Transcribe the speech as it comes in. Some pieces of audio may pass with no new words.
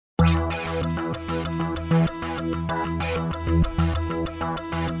Hey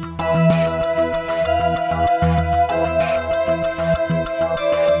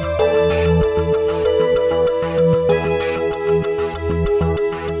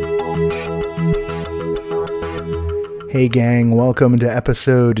gang, welcome to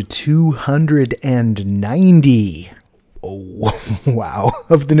episode 290. Oh, wow.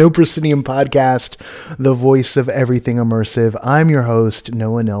 Of the No Proscenium podcast, the voice of everything immersive. I'm your host,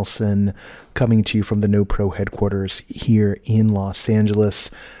 Noah Nelson, coming to you from the No Pro headquarters here in Los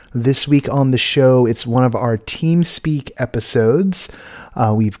Angeles. This week on the show, it's one of our TeamSpeak episodes.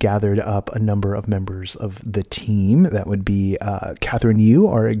 We've gathered up a number of members of the team. That would be Catherine Yu,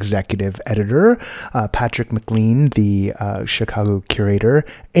 our executive editor, Patrick McLean, the Chicago curator,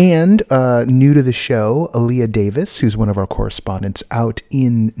 and new to the show, Aaliyah Davis, who's one of our correspondents out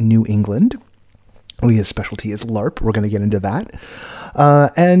in New England. Aaliyah's specialty is LARP. We're going to get into that.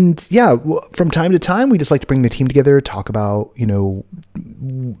 And yeah, from time to time, we just like to bring the team together, talk about,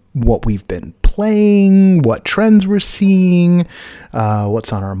 what we've been playing, what trends we're seeing,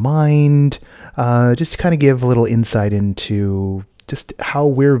 what's on our mind, just to kind of give a little insight into just how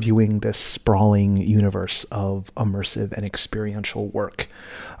we're viewing this sprawling universe of immersive and experiential work.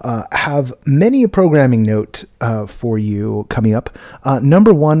 Have many a programming note for you coming up.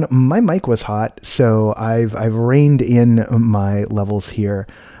 Number one, my mic was hot, so I've reined in my levels here.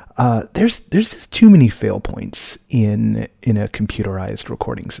 There's just too many fail points in a computerized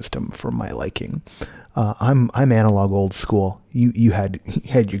recording system for my liking. I'm analog old school. You had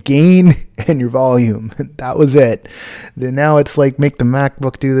your gain and your volume. That was it. Then now it's like make the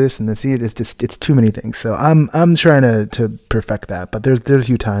MacBook do this and this. It's too many things. So I'm trying to perfect that. But there's a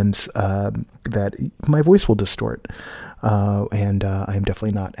few times that my voice will distort. And I'm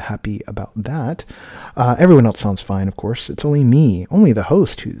definitely not happy about that. Everyone else sounds fine, of course. It's only me, only the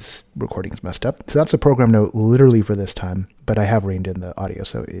host whose recording is messed up. So that's a program note literally for this time. But I have reined in the audio,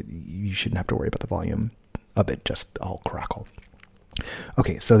 so you shouldn't have to worry about the volume of it just all crackle.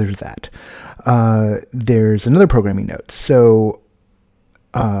 Okay, so there's that. There's another programming note. So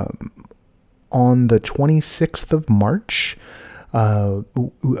on the 26th of March, our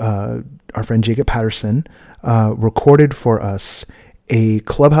friend Jacob Patterson recorded for us a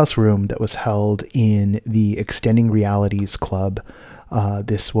Clubhouse room that was held in the Extending Realities Club.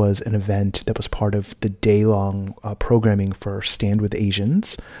 This was an event that was part of the day-long programming for Stand With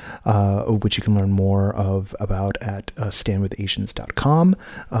Asians, which you can learn more about at standwithasians.com,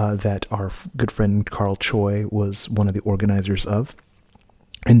 that our good friend Carl Choi was one of the organizers of.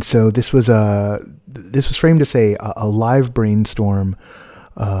 And so this was framed as a live brainstorm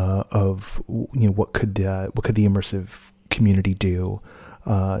of what could the immersive community do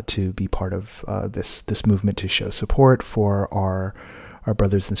to be part of this movement to show support for our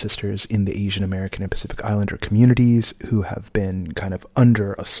brothers and sisters in the Asian American and Pacific Islander communities who have been kind of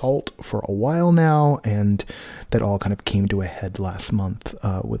under assault for a while now, and that all kind of came to a head last month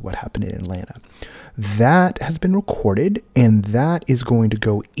with what happened in Atlanta. That has been recorded, and that is going to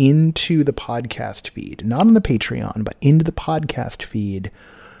go into the podcast feed, not on the Patreon, but into the podcast feed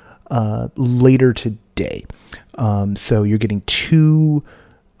later today. So you're getting 2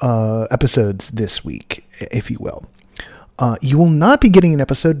 episodes this week, if you will. You will not be getting an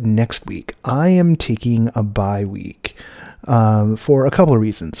episode next week. I am taking a bye week for a couple of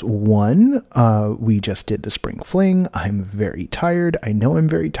reasons. One, we just did the spring fling. I'm very tired. I know I'm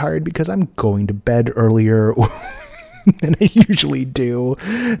very tired because I'm going to bed earlier than I usually do.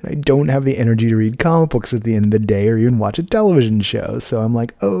 I don't have the energy to read comic books at the end of the day or even watch a television show. So I'm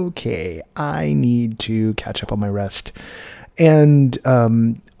like, okay, I need to catch up on my rest. And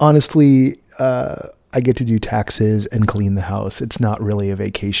honestly, I get to do taxes and clean the house. It's not really a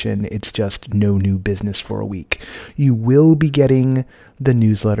vacation. It's just no new business for a week. You will be getting the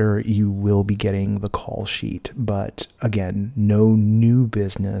newsletter. You will be getting the call sheet. But again, no new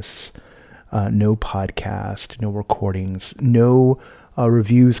business, no podcast, no recordings, no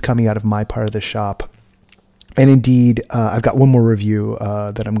reviews coming out of my part of the shop. And indeed, I've got one more review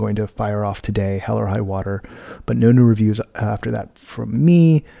that I'm going to fire off today, Hell or High Water, but no new reviews after that from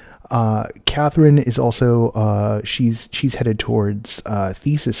me. Catherine is also, she's headed towards,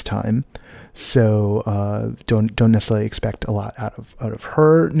 thesis time. So, don't necessarily expect a lot out of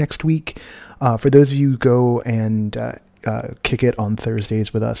her next week. For those of you who go and, kick it on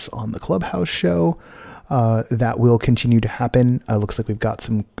Thursdays with us on the Clubhouse show, that will continue to happen. Looks like we've got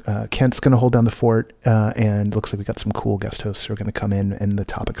some, Kent's going to hold down the fort, and looks like we've got some cool guest hosts who are going to come in, and the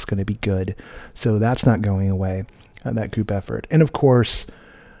topic's going to be good. So that's not going away, that group effort. And of course,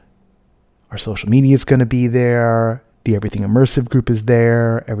 our social media is going to be there. The Everything Immersive group is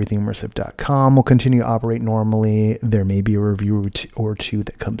there. EverythingImmersive.com will continue to operate normally. There may be a review or two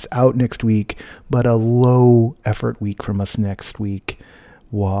that comes out next week, but a low effort week from us next week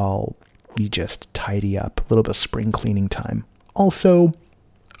while we just tidy up a little bit of spring cleaning time. Also,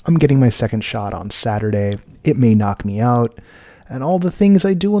 I'm getting my second shot on Saturday. It may knock me out. And all the things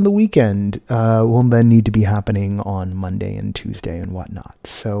I do on the weekend will then need to be happening on Monday and Tuesday and whatnot.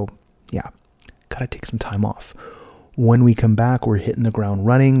 So, yeah, gotta take some time off. When we come back, we're hitting the ground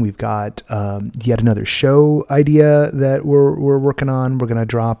running. We've got yet another show idea that we're working on. We're gonna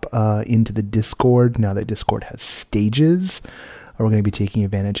drop into the Discord now that Discord has stages. We're going to be taking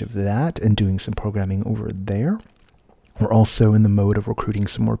advantage of that and doing some programming over there. We're also in the mode of recruiting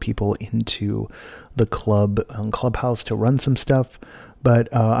some more people into the Clubhouse to run some stuff,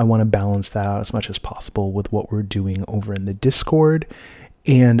 but I want to balance that out as much as possible with what we're doing over in the Discord.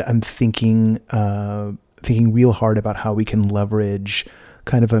 And I'm thinking real hard about how we can leverage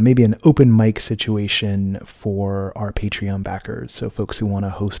kind of maybe an open mic situation for our Patreon backers. So folks who want to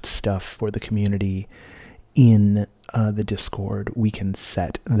host stuff for the community in the Discord, we can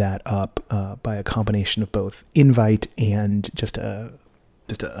set that up by a combination of both invite and just a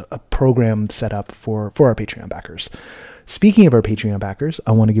program set up for our Patreon backers. Speaking of our Patreon backers,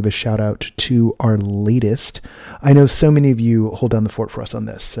 I want to give a shout out to our latest. I know so many of you hold down the fort for us on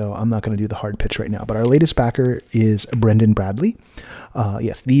this, so I'm not going to do the hard pitch right now, but our latest backer is Brendan Bradley.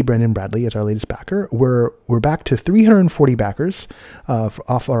 Yes, the Brendan Bradley is our latest backer. We're back to 340 backers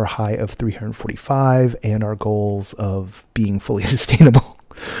off our high of 345 and our goals of being fully sustainable.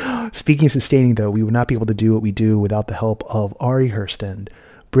 Speaking of sustaining, though, we would not be able to do what we do without the help of Ari Hurston,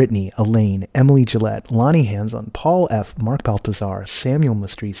 Brittany, Elaine, Emily Gillette, Lonnie Hanson, Paul F., Mark Baltazar, Samuel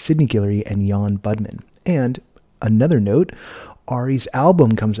Mystery, Sydney Guillory, and Jan Budman. And another note, Ari's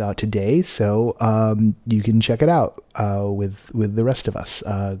album comes out today, so you can check it out with the rest of us.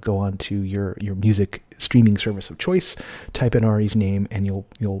 Go on to your music streaming service of choice, type in Ari's name, and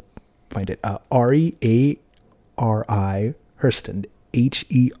you'll find it. Ari, A-R-I, Hurston,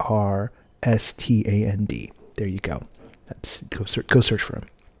 H-E-R-S-T-A-N-D. There you go. Go search for him.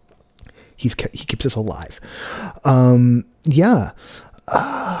 He keeps us alive. Yeah.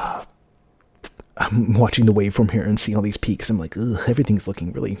 I'm watching the waveform here and seeing all these peaks. I'm like, ugh, everything's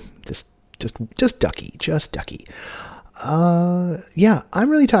looking really just ducky, just ducky. Yeah, I'm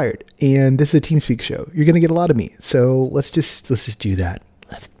really tired, and this is a TeamSpeak show. You're gonna get a lot of me, so let's just do that.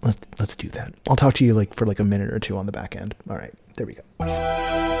 Let's do that. I'll talk to you for a minute or two on the back end. All right, there we go.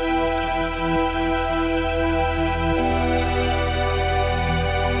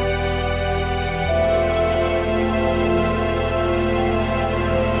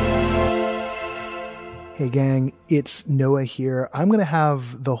 Hey gang, it's Noah here. I'm going to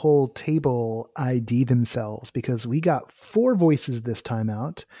have the whole table ID themselves because we got 4 voices this time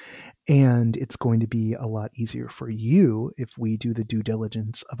out, and it's going to be a lot easier for you if we do the due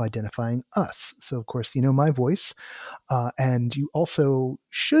diligence of identifying us. So of course, you know my voice, and you also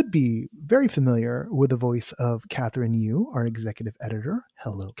should be very familiar with the voice of Catherine Yu, our executive editor.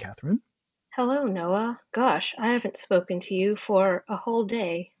 Hello, Catherine. Hello, Noah. Gosh, I haven't spoken to you for a whole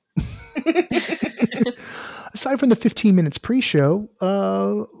day. Aside from the 15 minutes pre-show,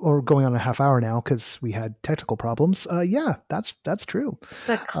 or going on a half hour now because we had technical problems, yeah, that's true. It's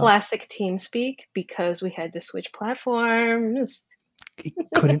a classic TeamSpeak because we had to switch platforms. It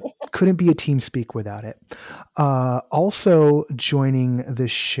couldn't be a TeamSpeak without it. Also joining the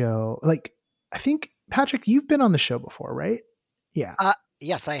show, I think, Patrick, you've been on the show before, right? Yeah.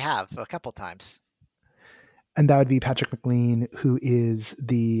 Yes, I have a couple times. And that would be Patrick McLean, who is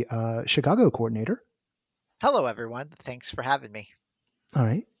the Chicago coordinator. Hello, everyone. Thanks for having me. All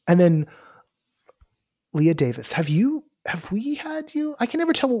right. And then Leah Davis, have we had you? I can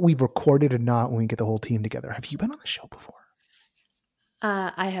never tell what we've recorded and not when we get the whole team together. Have you been on the show before?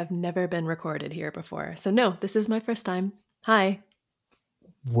 I have never been recorded here before. So no, this is my first time. Hi.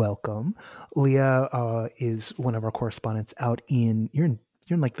 Welcome. Leah is one of our correspondents out you're in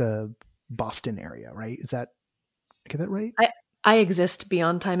like the Boston area, right? Is that, get that right? I exist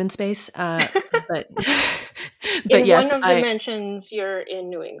beyond time and space, but in yes, one of the dimensions, you're in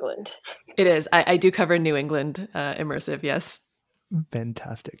New England. It is. I do cover New England immersive, yes.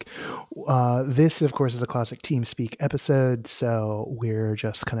 Fantastic. This, of course, is a classic TeamSpeak episode, so we're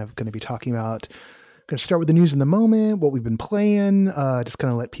just kind of going to be talking about, going to start with the news in the moment, what we've been playing, just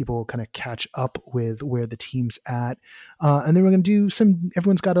kind of let people kind of catch up with where the team's at. And then we're going to do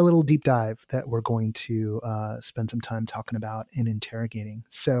everyone's got a little deep dive that we're going to spend some time talking about and interrogating.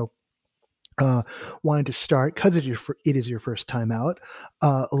 So uh, wanted to start because it is your first time out.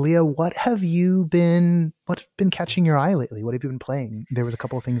 Leah, what's been catching your eye lately? What have you been playing? There was a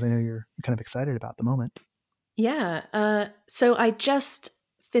couple of things I know you're kind of excited about at the moment. Yeah. So I just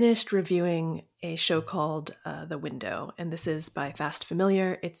finished reviewing a show called The Window, and this is by Fast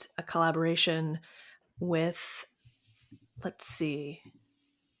Familiar. It's a collaboration with, let's see,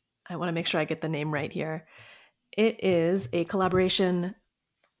 I want to make sure I get the name right here. It is a collaboration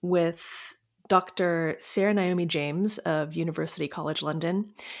with Dr. Sarah Naomi James of University College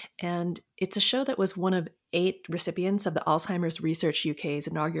London. And it's a show that was one of 8 recipients of the Alzheimer's Research UK's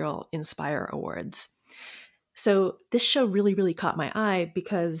inaugural Inspire Awards. So this show really, really caught my eye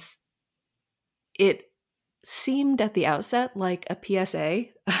because it seemed at the outset like a PSA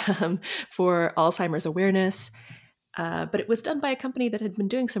for Alzheimer's awareness, but it was done by a company that had been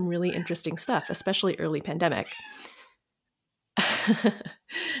doing some really interesting stuff, especially early pandemic.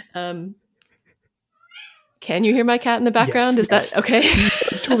 Can you hear my cat in the background? Yes, Is that okay?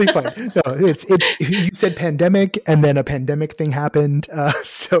 It's totally fine. No, it's you said pandemic, and then a pandemic thing happened,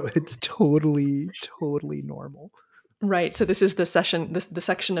 so it's totally normal. Right. So this is the session, the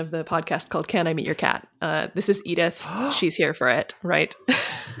section of the podcast called "Can I Meet Your Cat?" This is Edith. She's here for it. Right.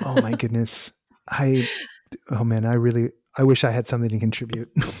 Oh my goodness. Oh man, I wish I had something to contribute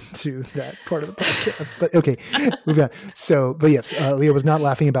to that part of the podcast. But okay, we've got but yes, Leah was not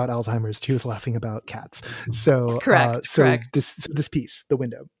laughing about Alzheimer's. She was laughing about cats. So Correct. This piece, The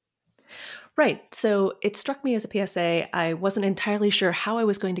Window. Right. So it struck me as a PSA. I wasn't entirely sure how I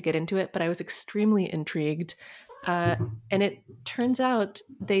was going to get into it, but I was extremely intrigued. And it turns out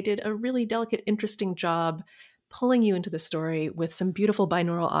they did a really delicate, interesting job pulling you into the story with some beautiful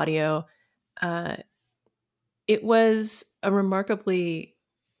binaural audio. It was a remarkably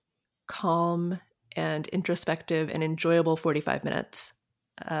calm and introspective and enjoyable 45 minutes.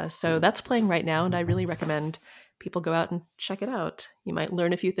 So that's playing right now, and I really recommend people go out and check it out. You might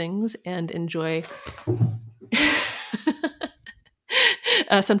learn a few things and enjoy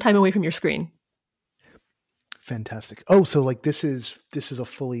some time away from your screen. Fantastic. Oh, so like this is a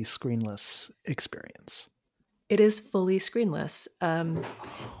fully screenless experience. It is fully screenless. And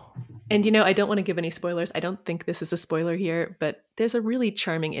I don't want to give any spoilers. I don't think this is a spoiler here, but there's a really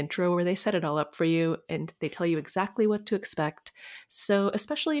charming intro where they set it all up for you and they tell you exactly what to expect. So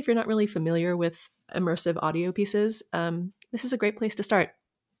especially if you're not really familiar with immersive audio pieces, this is a great place to start.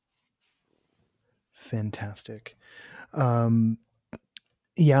 Fantastic.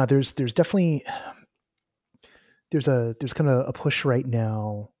 Yeah, there's definitely there's kind of a push right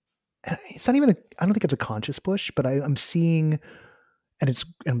now. It's not even I don't think it's a conscious push, but I'm seeing, and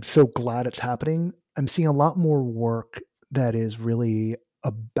I'm so glad it's happening. I'm seeing a lot more work that is really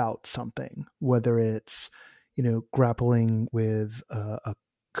about something, whether it's, grappling with a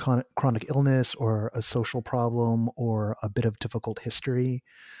chronic illness or a social problem or a bit of difficult history.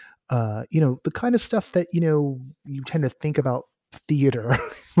 The kind of stuff that, you tend to think about theater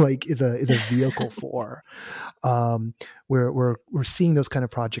like is a vehicle for. We're seeing those kind of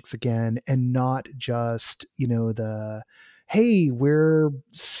projects again, and not just, the, hey, we're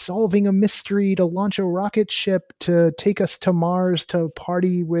solving a mystery to launch a rocket ship to take us to Mars to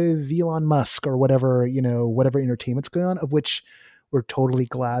party with Elon Musk or whatever, whatever entertainment's going on, of which we're totally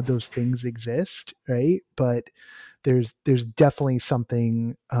glad those things exist, right? But there's definitely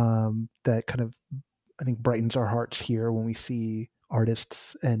something that kind of, I think, brightens our hearts here when we see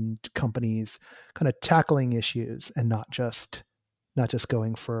artists and companies kind of tackling issues and not just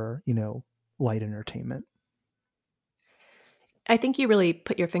going for, light entertainment. I think you really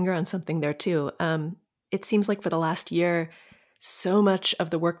put your finger on something there too. It seems like for the last year, so much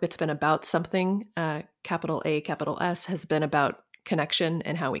of the work that's been about something, capital A, capital S, has been about connection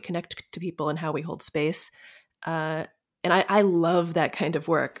and how we connect to people and how we hold space. And I love that kind of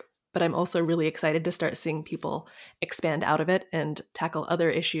work, but I'm also really excited to start seeing people expand out of it and tackle other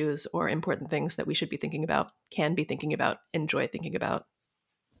issues or important things that we should be thinking about, can be thinking about, enjoy thinking about.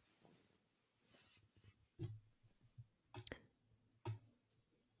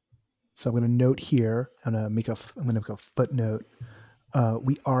 So I'm going to note here, I'm going to make a footnote.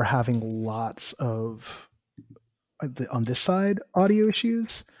 We are having lots of on this side audio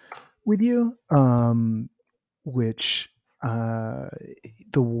issues with you, which the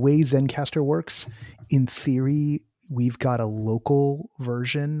way Zencastr works, in theory, we've got a local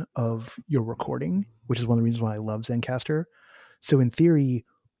version of your recording, which is one of the reasons why I love Zencastr. So in theory,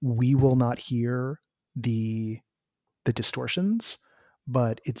 we will not hear the distortions,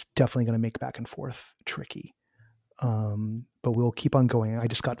 but it's definitely going to make back and forth tricky. But we'll keep on going.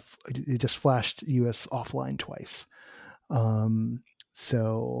 It just flashed US offline twice.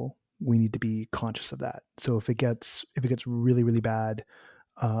 So we need to be conscious of that. So if it gets really, really bad,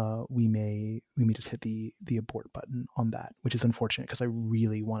 we may just hit the abort button on that, which is unfortunate because I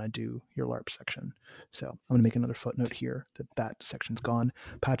really want to do your LARP section. So I'm going to make another footnote here that section's gone.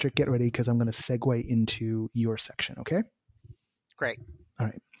 Patrick, get ready because I'm going to segue into your section. Okay. Great. All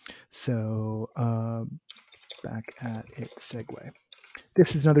right. So back at it, segue.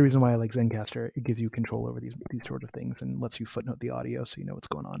 This is another reason why I like Zencaster. It gives you control over these sort of things and lets you footnote the audio so you know what's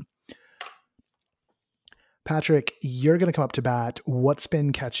going on. Patrick, you're going to come up to bat. What's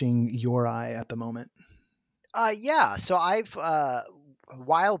been catching your eye at the moment? Yeah. So I've a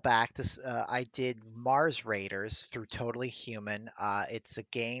while back, I did Mars Raiders through Totally Human. It's a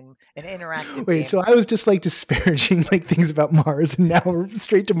game, an interactive Wait, game. so I was just like disparaging like things about Mars, and now we're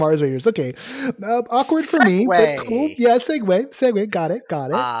straight to Mars Raiders. Okay, awkward for me, but cool. Yeah, segue. Got it.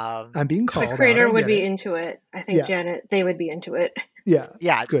 I'm being called. The creator out. would be into it. I think Janet, they would be into it. Yeah.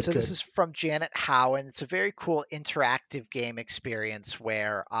 Good. This is from Janet Howe, and it's a very cool interactive game experience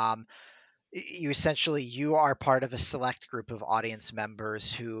where you are part of a select group of audience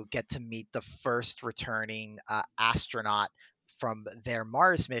members who get to meet the first returning astronaut from their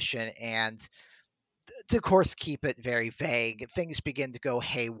Mars mission, and to course keep it very vague, things begin to go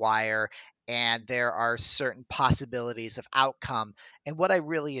haywire, and there are certain possibilities of outcome. And what I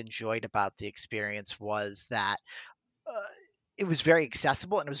really enjoyed about the experience was that uh, it was very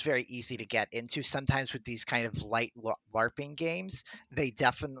accessible and it was very easy to get into. Sometimes with these kind of light LARPing games, they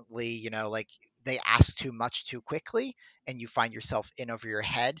definitely, like they ask too much too quickly and you find yourself in over your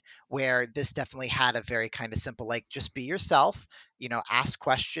head, where this definitely had a very kind of simple, like, just be yourself, ask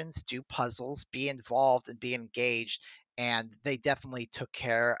questions, do puzzles, be involved and be engaged. And they definitely took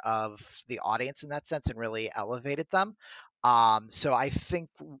care of the audience in that sense and really elevated them. So I think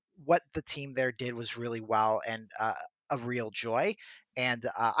what the team there did was really well, and a real joy. And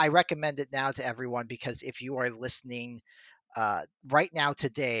I recommend it now to everyone, because if you are listening right now,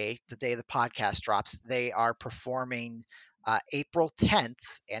 today, the day the podcast drops, they are performing April 10th.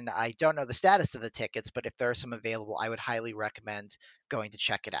 And I don't know the status of the tickets, but if there are some available, I would highly recommend going to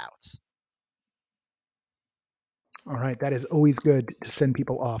check it out. All right. That is always good to send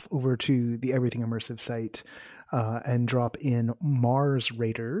people off over to the Everything Immersive site and drop in Mars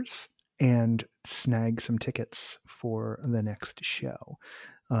Raiders and snag some tickets for the next show.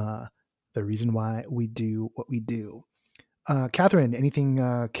 The reason why we do what we do. Catherine,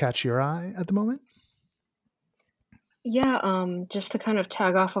 anything catch your eye at the moment? Yeah, just to kind of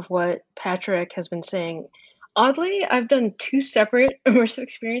tag off of what Patrick has been saying. Oddly, I've done two separate immersive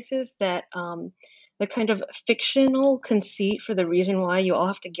experiences that the kind of fictional conceit for the reason why you all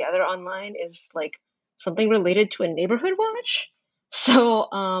have to gather online is like something related to a neighborhood watch. So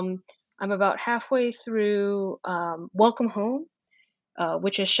I'm about halfway through Welcome Home,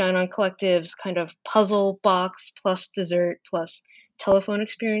 which is Shine On Collective's kind of puzzle box plus dessert plus telephone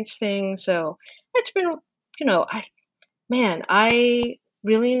experience thing. So it's been, I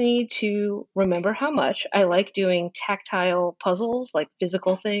really need to remember how much I like doing tactile puzzles, like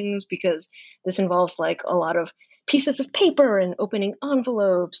physical things, because this involves like a lot of pieces of paper and opening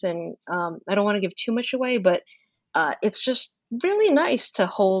envelopes. And I don't want to give too much away, but it's just really nice to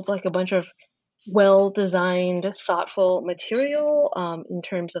hold like a bunch of well-designed, thoughtful material in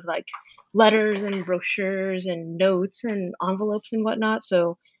terms of like letters and brochures and notes and envelopes and whatnot.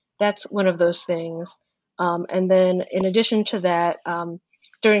 So that's one of those things. And then in addition to that,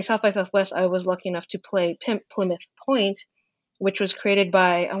 during South by Southwest, I was lucky enough to play Pimp Plymouth Point, which was created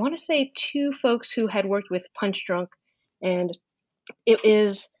by, I want to say, two folks who had worked with Punch Drunk. And it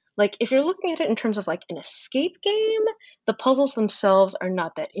is like, if you're looking at it in terms of like an escape game, the puzzles themselves are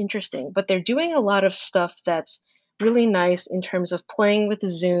not that interesting, but they're doing a lot of stuff that's really nice in terms of playing with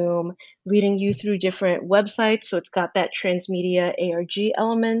Zoom, leading you through different websites. So it's got that transmedia ARG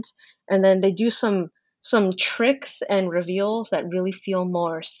element. And then they do some tricks and reveals that really feel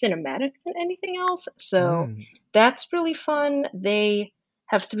more cinematic than anything else. So that's really fun. They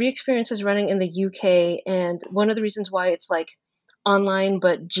have 3 experiences running in the UK. And one of the reasons why it's like online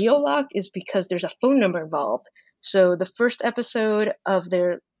but geolocked is because there's a phone number involved. So the first episode of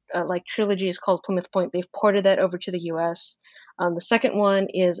their like trilogy is called Plymouth Point. They've ported that over to the US. The second one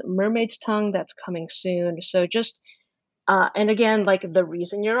is Mermaid's Tongue, that's coming soon. So just and again, like the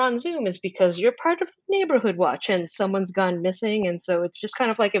reason you're on Zoom is because you're part of Neighborhood Watch and someone's gone missing, and so it's just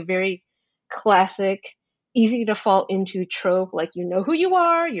kind of like a very classic, easy to fall into trope. Like, you know who you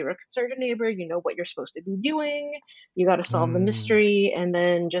are, you're a concerned neighbor, you know what you're supposed to be doing, you got to solve the mystery, and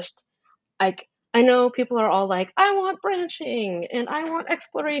then just like I know people are all like, I want branching and I want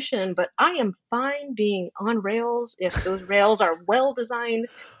exploration, but I am fine being on rails if those rails are well designed.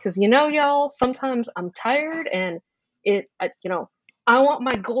 Because y'all, sometimes I'm tired and I want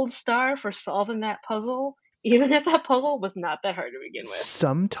my gold star for solving that puzzle, even if that puzzle was not that hard to begin with.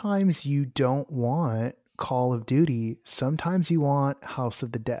 Sometimes you don't want Call of Duty. Sometimes you want House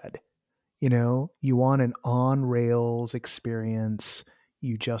of the Dead. You want an on rails experience.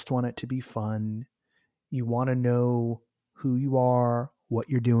 You just want it to be fun. You want to know who you are, what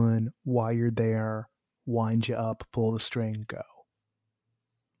you're doing, why you're there, wind you up, pull the string, go.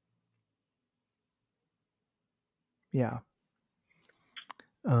 Yeah.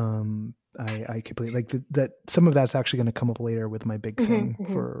 I completely like that. Some of that's actually going to come up later with my big thing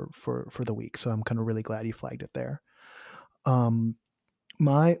for the week. So I'm kind of really glad you flagged it there.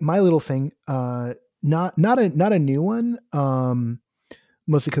 My little thing, not a new one.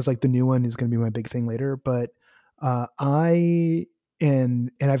 Mostly because like the new one is going to be my big thing later. But I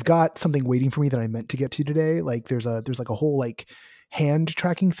and I've got something waiting for me that I meant to get to today. Like there's like a whole like hand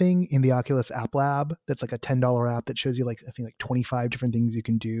tracking thing in the Oculus App Lab that's like a $10 app that shows you like I think like 25 different things you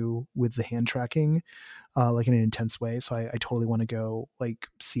can do with the hand tracking, like in an intense way. So I totally want to go like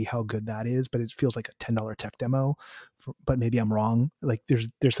see how good that is, but it feels like a $10 tech demo. But maybe I'm wrong. Like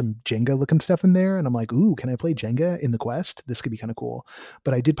there's some Jenga looking stuff in there, and I'm like, ooh, can I play Jenga in the Quest? This could be kind of cool.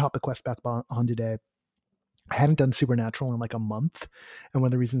 But I did pop the Quest back on today. I hadn't done Supernatural in like a month, and one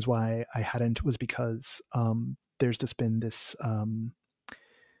of the reasons why I hadn't was because there's just been this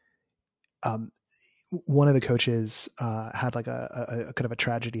one of the coaches had like a kind of a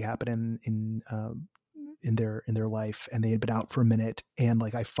tragedy happen in their life, and they had been out for a minute, and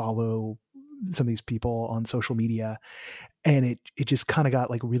like I follow some of these people on social media, and it just kind of got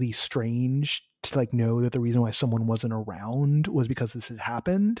like really strange to like know that the reason why someone wasn't around was because this had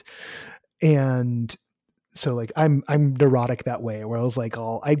happened. And so like I'm neurotic that way, where I was like,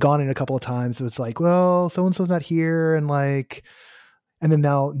 I'd gone in a couple of times, it was like, well, so and so's not here, and like, and then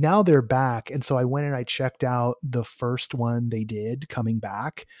now they're back, and so I went and I checked out the first one they did coming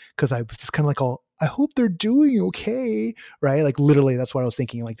back, because I was just kind of like, I hope they're doing okay, right? Like literally, that's what I was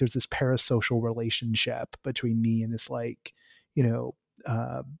thinking. Like there's this parasocial relationship between me and this like, you know,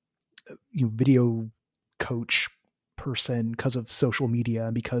 uh, video coach person because of social media,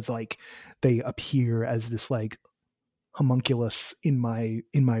 and because like they appear as this like homunculus in my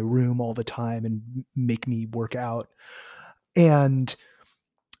room all the time and make me work out. And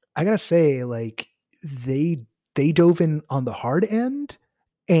I gotta say, like they dove in on the hard end,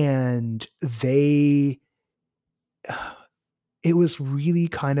 and it was really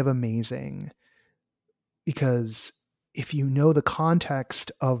kind of amazing, because if you know the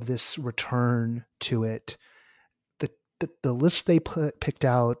context of this return to it, the list they picked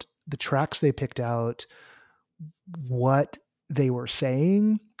out, the tracks they picked out, what they were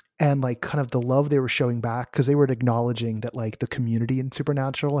saying, and like kind of the love they were showing back, because they were acknowledging that like the community in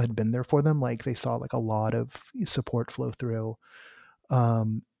Supernatural had been there for them. Like they saw like a lot of support flow through.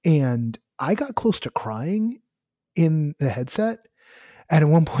 And I got close to crying in the headset. And at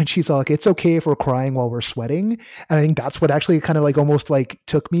one point she's all like, it's okay if we're crying while we're sweating. And I think that's what actually kind of like almost like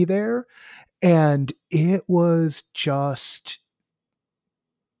took me there. And it was just,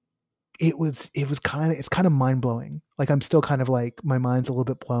 it's kind of mind blowing. Like I'm still kind of like, my mind's a little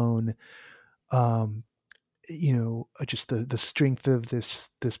bit blown. Um, just the strength of this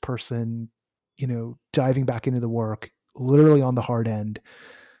person, diving back into the work, literally on the hard end.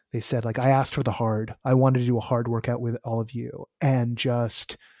 They said, like, I asked for the hard. I wanted to do a hard workout with all of you, and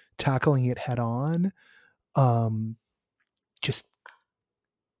just tackling it head on. Just,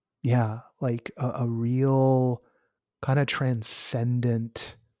 yeah, like a real kind of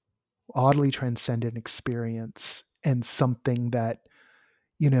oddly transcendent experience, and something that,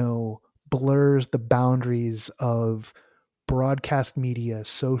 blurs the boundaries of broadcast media,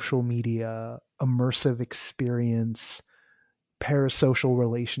 social media, immersive experience, parasocial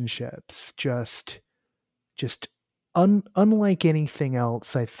relationships, just unlike anything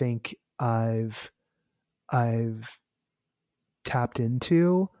else I think I've tapped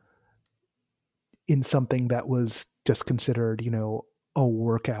into in something that was just considered, a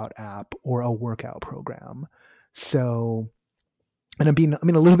workout app or a workout program. So, and I mean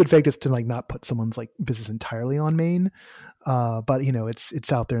a little bit vague just to like not put someone's like business entirely on main, but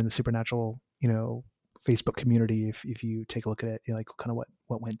it's out there in the Supernatural, Facebook community. If you take a look at it, like kind of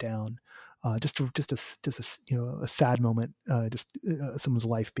what went down, just a sad moment, someone's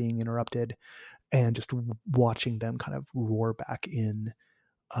life being interrupted, and just watching them kind of roar back in,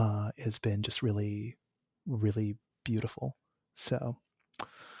 has been just really, really beautiful. So,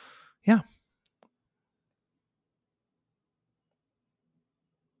 yeah,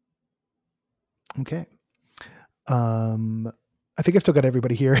 Okay. I think I still got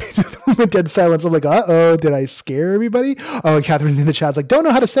everybody here. Dead silence. I'm like, uh-oh, did I scare everybody? Oh, and Catherine's in the chat's like, don't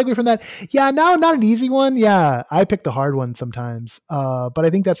know how to segue from that. Yeah, no, not an easy one. Yeah, I pick the hard one sometimes. But I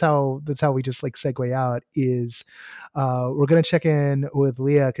think that's how we just like segue out is we're gonna check in with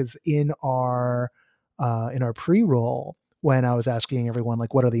Leah because in our pre-roll, when I was asking everyone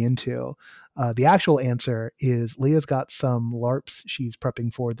like what are they into, the actual answer is Leah's got some LARPs she's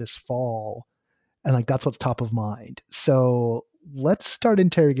prepping for this fall, and like that's what's top of mind. So let's start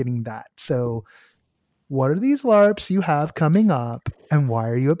interrogating that. So what are these LARPs you have coming up, and why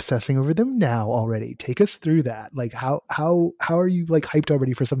are you obsessing over them now already? Take us through that. Like how are you like hyped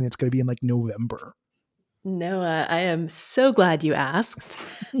already for something that's going to be in like November? Noah, I am so glad you asked.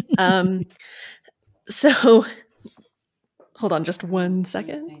 So hold on just 1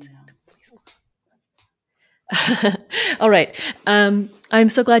 second. All right. I'm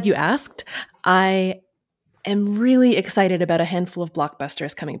so glad you asked. I am really excited about a handful of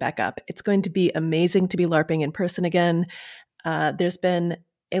blockbusters coming back up. It's going to be amazing to be LARPing in person again. There's been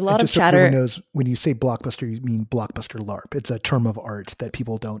a lot of just so everyone chatter. knows, when you say blockbuster, you mean blockbuster LARP. It's a term of art that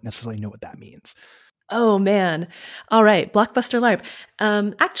people don't necessarily know what that means. Oh, man. All right. Blockbuster LARP.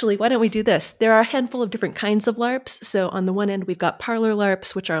 Actually, why don't we do this? There are a handful of different kinds of LARPs. So on the one end, we've got parlor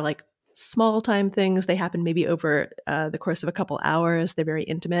LARPs, which are like small time things. They happen maybe over the course of a couple hours. They're very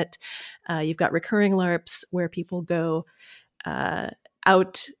intimate. You've got recurring LARPs where people go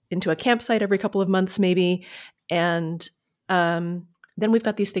out into a campsite every couple of months, maybe. And then we've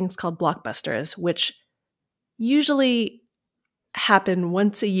got these things called blockbusters, which usually happen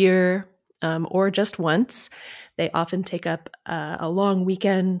once a year or just once. They often take up a long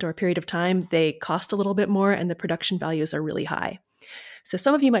weekend or a period of time. They cost a little bit more, and the production values are really high. So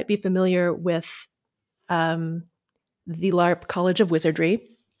some of you might be familiar with the LARP College of Wizardry.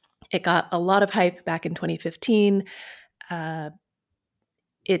 It got a lot of hype back in 2015.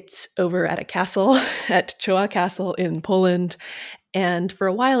 It's over at a castle, at Choa Castle in Poland. And for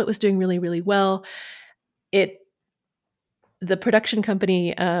a while, it was doing really, really well. The production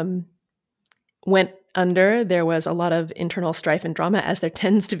company went under. There was a lot of internal strife and drama, as there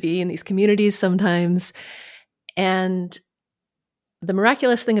tends to be in these communities sometimes. And the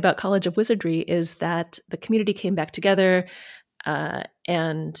miraculous thing about College of Wizardry is that the community came back together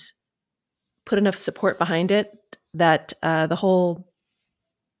and put enough support behind it that the whole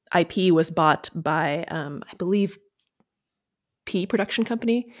IP was bought by, I believe, P production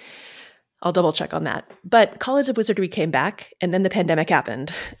company. I'll double check on that. But College of Wizardry came back, and then the pandemic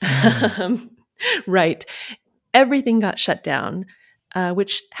happened. Right. Everything got shut down,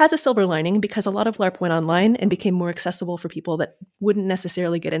 which has a silver lining because a lot of LARP went online and became more accessible for people that wouldn't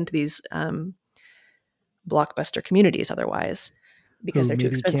necessarily get into these blockbuster communities otherwise because they're too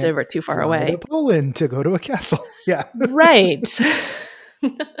expensive or too far away. To Poland to go to a castle. Yeah. Right.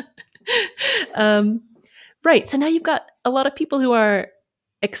 Right. So now you've got a lot of people who are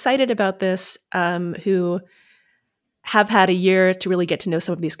excited about this, who have had a year to really get to know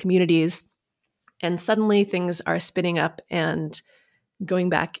some of these communities. And suddenly things are spinning up and going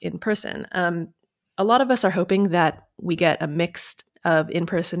back in person. A lot of us are hoping that we get a mix of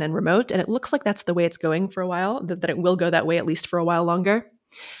in-person and remote, and it looks like that's the way it's going for a while, that it will go that way at least for a while longer.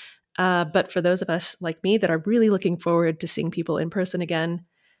 But for those of us like me that are really looking forward to seeing people in person again,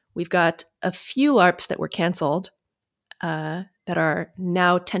 we've got a few LARPs that were canceled that are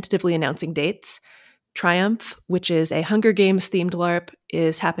now tentatively announcing dates. Triumph, which is a Hunger Games themed LARP,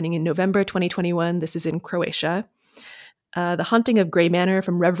 is happening in November 2021. This is in Croatia. The Haunting of Grey Manor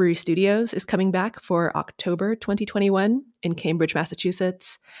from Reverie Studios is coming back for October 2021 in Cambridge,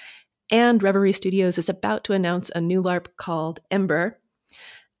 Massachusetts. And Reverie Studios is about to announce a new LARP called Ember.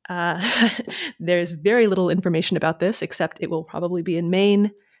 There's very little information about this, except it will probably be in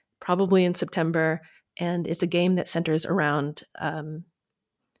Maine, probably in September, and it's a game that centers around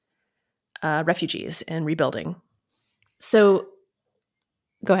refugees and rebuilding. So,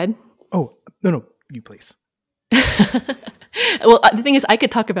 go ahead. Oh, no, you please. Well, the thing is, I could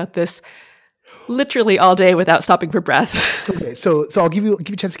talk about this literally all day without stopping for breath. Okay, so I'll give you a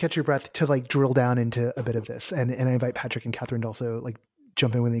chance to catch your breath to like drill down into a bit of this, and I invite Patrick and Catherine to also like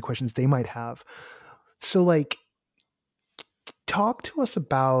jump in with any questions they might have. So like, talk to us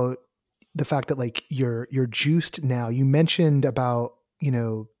about the fact that like you're juiced now. You mentioned about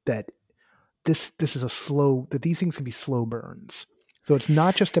that this is that these things can be slow burns. So it's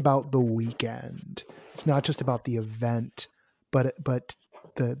not just about the weekend. It's not just about the event, but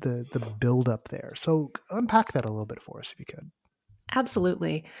the build up there. So unpack that a little bit for us if you could.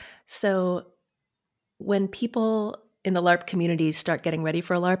 Absolutely. So when people in the LARP community start getting ready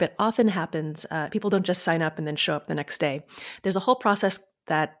for a LARP, it often happens, people don't just sign up and then show up the next day. There's a whole process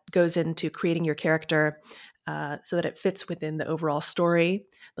that goes into creating your character so that it fits within the overall story.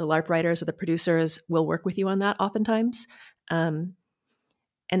 The LARP writers or the producers will work with you on that oftentimes. And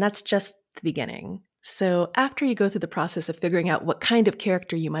that's just the beginning. So after you go through the process of figuring out what kind of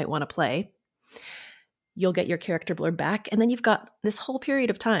character you might want to play, you'll get your character blurb back, and then you've got this whole period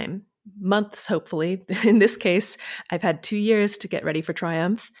of time, months hopefully. In this case, I've had 2 years to get ready for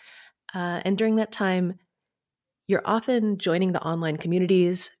Triumph. And during that time, you're often joining the online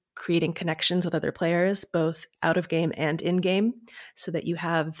communities, creating connections with other players, both out of game and in game, so that you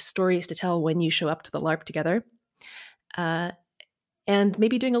have stories to tell when you show up to the LARP together. And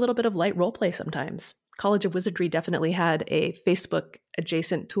maybe doing a little bit of light roleplay sometimes. College of Wizardry definitely had a Facebook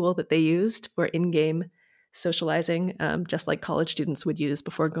adjacent tool that they used for in game socializing, just like college students would use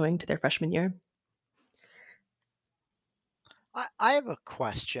before going to their freshman year. I have a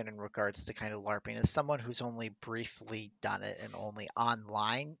question in regards to kind of LARPing. As someone who's only briefly done it and only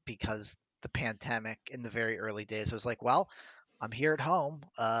online because the pandemic in the very early days, I was like, well, I'm here at home.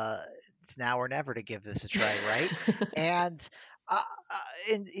 It's now or never to give this a try, right? And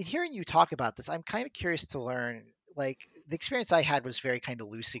in hearing you talk about this, I'm kind of curious to learn. Like the experience I had was very kind of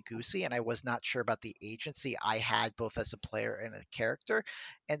loosey goosey, and I was not sure about the agency I had both as a player and a character.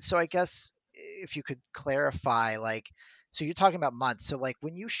 And so I guess if you could clarify, like, so you're talking about months. So like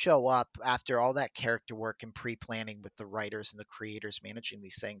when you show up after all that character work and pre-planning with the writers and the creators managing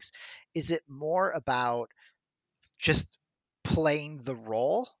these things, is it more about just playing the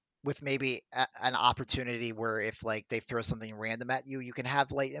role with maybe an opportunity where if like they throw something random at you, you can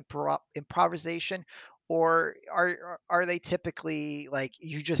have light improvisation, or are they typically like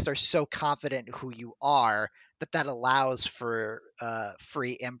you just are so confident who you are that that allows for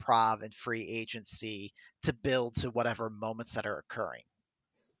free improv and free agency to build to whatever moments that are occurring?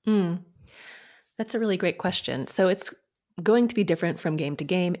 Mm, that's a really great question. So it's going to be different from game to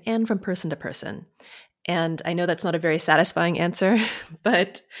game and from person to person. And I know that's not a very satisfying answer,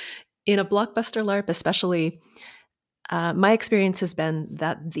 but in a blockbuster LARP, especially, my experience has been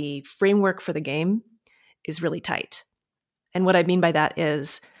that the framework for the game is really tight. And what I mean by that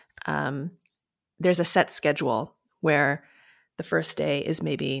is um, there's a set schedule where the first day is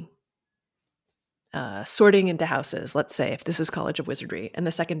maybe sorting into houses, let's say, if this is College of Wizardry, and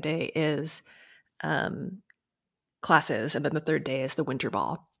the second day is um, classes, and then the third day is the winter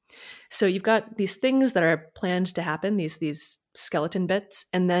ball. So you've got these things that are planned to happen, these skeleton bits,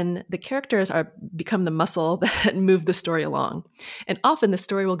 and then the characters are become the muscle that move the story along. And often the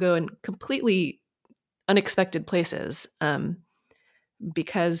story will go in completely unexpected places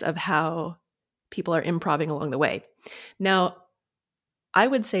because of how people are improvising along the way. Now, I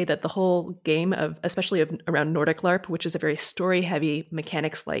would say that the whole game of, especially around Nordic LARP, which is a very story-heavy,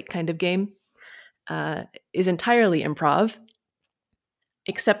 mechanics-light kind of game, is entirely improv,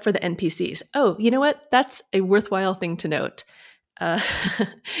 except for the NPCs. Oh, you know what? That's a worthwhile thing to note. Uh,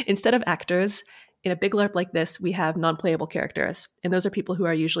 instead of actors, in a big LARP like this, we have non-playable characters. And those are people who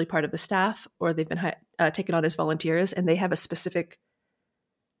are usually part of the staff or they've been taken on as volunteers, and they have a specific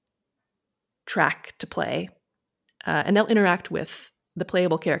track to play. And they'll interact with the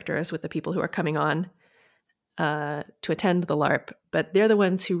playable characters, with the people who are coming on to attend the LARP. But they're the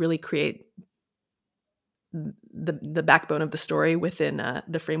ones who really create the backbone of the story within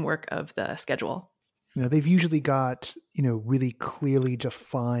the framework of the schedule. You know, they've usually got, you know, really clearly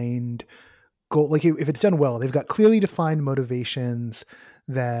defined goal. Like if it's done well, they've got clearly defined motivations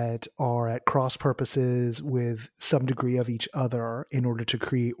that are at cross purposes with some degree of each other in order to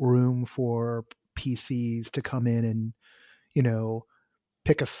create room for PCs to come in and, you know,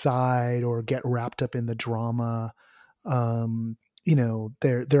 pick a side or get wrapped up in the drama. You know,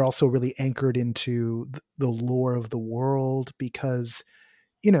 they're also really anchored into the lore of the world because,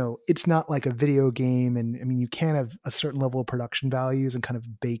 you know, it's not like a video game. And I mean, you can have a certain level of production values and kind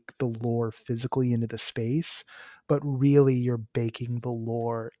of bake the lore physically into the space, but really you're baking the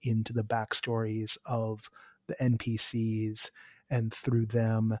lore into the backstories of the NPCs. And through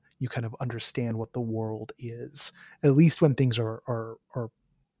them, you kind of understand what the world is, at least when things are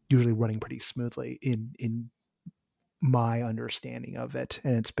usually running pretty smoothly in my understanding of it.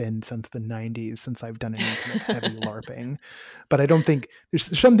 And it's been since the 90s since I've done any kind of heavy LARPing. But I don't think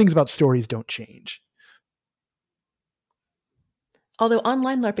there's some things about stories don't change. Although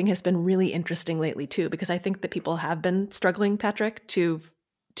online LARPing has been really interesting lately too, because I think that people have been struggling, Patrick, to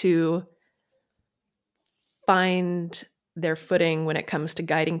find their footing when it comes to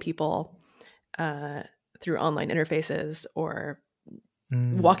guiding people through online interfaces or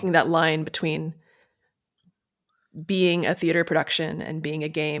walking that line between being a theater production and being a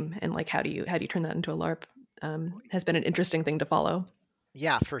game, and like how do you turn that into a LARP, has been an interesting thing to follow.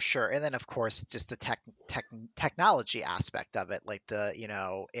 Yeah, for sure. And then of course just the technology aspect of it, like the,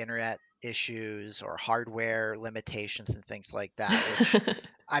 internet issues or hardware limitations and things like that, which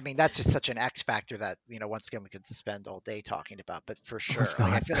I mean, that's just such an X factor that, once again we could spend all day talking about, but for Oh, it's sure. Like I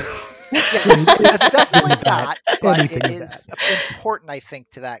not. feel like yeah, it's definitely not, but Anything it of is that. important, I think,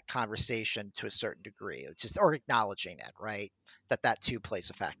 to that conversation to a certain degree. It's just or acknowledging it, right? That too plays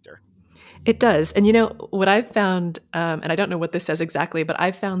a factor. It does. And what I've found, and I don't know what this says exactly, but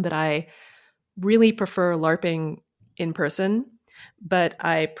I've found that I really prefer LARPing in person, but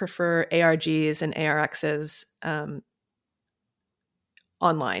I prefer ARGs and ARXs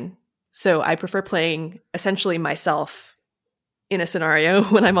online. So I prefer playing essentially myself in a scenario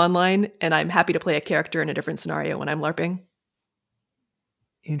when I'm online, and I'm happy to play a character in a different scenario when I'm LARPing.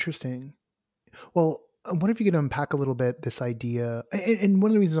 Interesting. Well, I wonder if you could unpack a little bit this idea. And one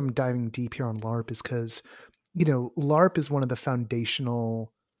of the reasons I'm diving deep here on LARP is because, LARP is one of the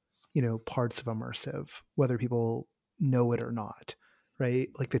foundational, parts of immersive, whether people know it or not, right?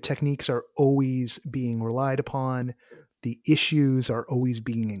 Like the techniques are always being relied upon, the issues are always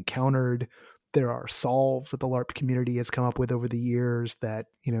being encountered. There are solves that the LARP community has come up with over the years that,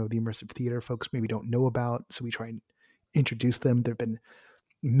 the immersive theater folks maybe don't know about. So we try and introduce them. There have been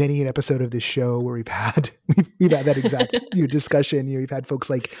many an episode of this show where we've had that exact discussion. We've had folks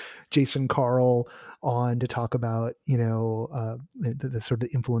like Jason Carl on to talk about the sort of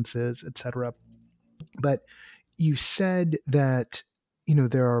influences, etc. But you said that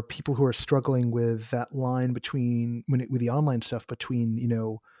there are people who are struggling with that line between with the online stuff between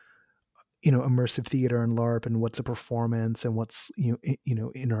immersive theater and LARP and what's a performance and what's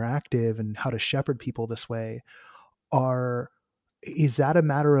interactive and how to shepherd people this way. Is that a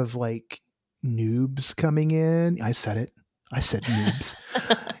matter of like noobs coming in? I said it. I said noobs.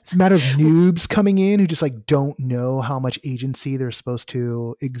 It's a matter of noobs coming in who just like don't know how much agency they're supposed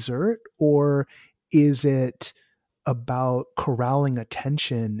to exert, or is it about corralling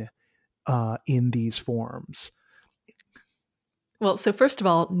attention in these forms? Well, so first of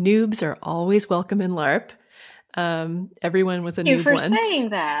all, noobs are always welcome in LARP. Everyone was a Thank you noob for once. saying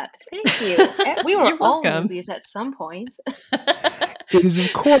that. Thank you. We were You're all welcome. newbies at some point. It is,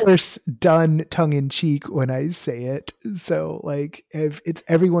 of course, done tongue in cheek when I say it. So, like, if it's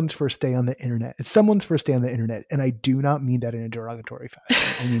everyone's first day on the internet, it's someone's first day on the internet, and I do not mean that in a derogatory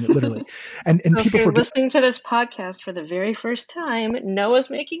fashion. I mean it literally. And So people if you're forget listening to this podcast for the very first time, Noah's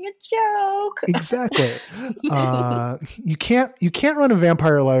making a joke. exactly. You can't run a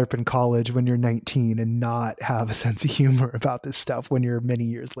vampire LARP in college when you're 19 and not have a sense of humor about this stuff when you're many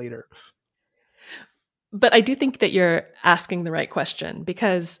years later. But I do think that you're asking the right question,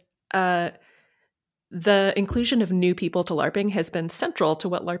 because the inclusion of new people to LARPing has been central to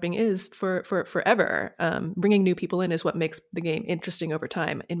what LARPing is for forever. Bringing new people in is what makes the game interesting over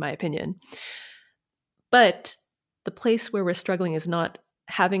time, in my opinion. But the place where we're struggling is not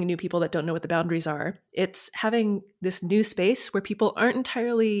having new people that don't know what the boundaries are. It's having this new space where people aren't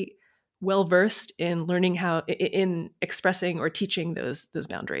entirely well versed in learning how in expressing or teaching those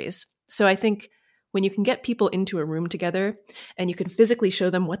boundaries. So I think when you can get people into a room together and you can physically show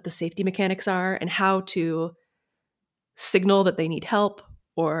them what the safety mechanics are and how to signal that they need help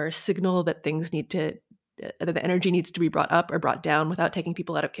or signal that things need to that the energy needs to be brought up or brought down without taking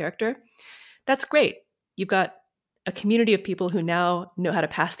people out of character, that's great. You've got a community of people who now know how to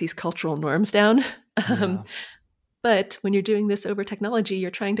pass these cultural norms down. Yeah. But when you're doing this over technology,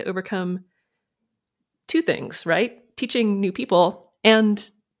 you're trying to overcome two things, right? Teaching new people and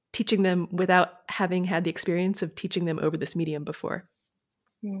teaching them without having had the experience of teaching them over this medium before.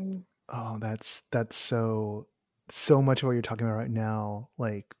 Oh, that's so much of what you're talking about right now.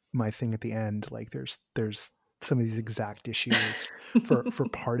 Like my thing at the end, like there's some of these exact issues for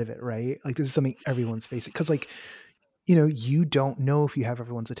part of it, right? Like this is something everyone's facing because like you don't know if you have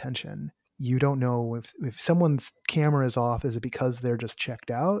everyone's attention. You don't know if someone's camera is off, is it because they're just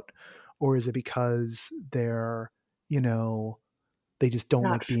checked out, or is it because they're they just don't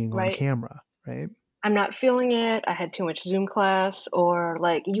Not like being on right. camera, right? I'm not feeling it. I had too much Zoom class, or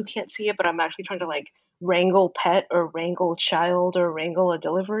like you can't see it, but I'm actually trying to like wrangle pet or wrangle child or wrangle a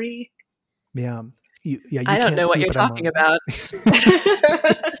delivery. Yeah. You I don't can't know what see, you're but I'm talking on.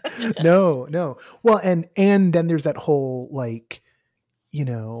 about. No. Well, and then there's that whole like,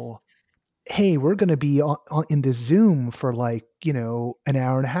 hey, we're going to be in this Zoom for like, an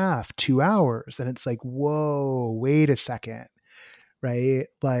hour and a half, 2 hours. And it's like, whoa, wait a second. Right.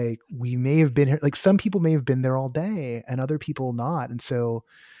 Like we may have been here, like some people may have been there all day and other people not. And so,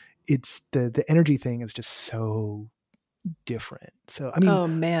 it's the energy thing is just so different. So, I mean, Oh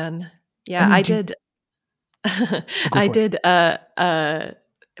man. Yeah, I did. go I for it. did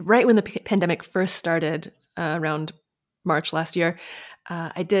right when the pandemic first started, around March last year.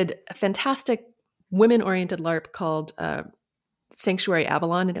 I did a fantastic women-oriented LARP called Sanctuary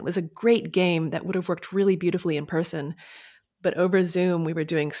Avalon, and it was a great game that would have worked really beautifully in person. But over Zoom, we were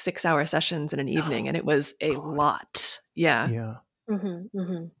doing 6-hour sessions in an evening, and it was a God. lot. Yeah. Yeah. Mm-hmm,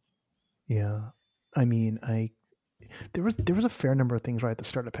 mm-hmm. Yeah. I mean, there was a fair number of things right at the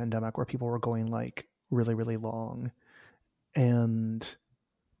start of the pandemic where people were going like really, really long. And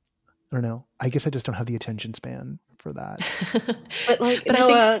I don't know. I guess I just don't have the attention span for that. But like But I think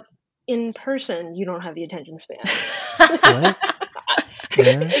Noah, in person, you don't have the attention span. What?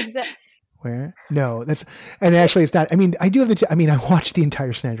 Where? Exactly. Where? No, and actually it's not. I mean, I do have I mean, I watched the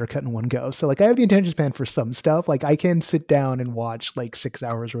entire Snyder Cut in one go. So like I have the attention span for some stuff. Like I can sit down and watch like 6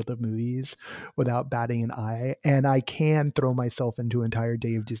 hours worth of movies without batting an eye. And I can throw myself into an entire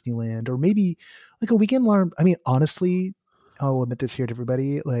day of Disneyland or maybe like a weekend LARP. I mean, honestly, I'll admit this here to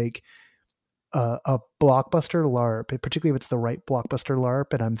everybody, like a blockbuster LARP, particularly if it's the right blockbuster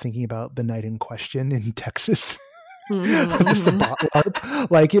LARP, and I'm thinking about The Night in Question in Texas. The Sabat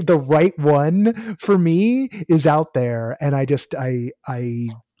LARP. Like if the right one for me is out there, and I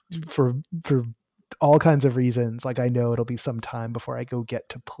for all kinds of reasons, like I know it'll be some time before I go get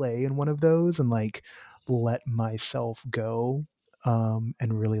to play in one of those and like let myself go, and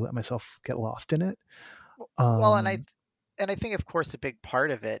really let myself get lost in it. Well, Um, and I think, of course, a big part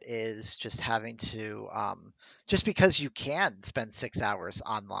of it is just having to, just because you can spend 6 hours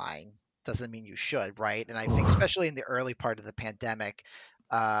online doesn't mean you should, right? And I think, especially in the early part of the pandemic,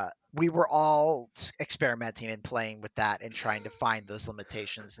 we were all experimenting and playing with that and trying to find those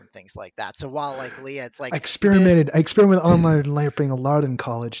limitations and things like that. So while, like Leah, it's I like experimented. I experimented with online LARPing a lot in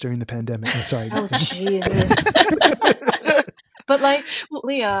college during the pandemic. I'm sorry. Oh, Just Jesus. But like, well,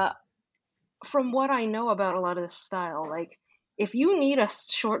 Leah, from what I know about a lot of this style, like if you need a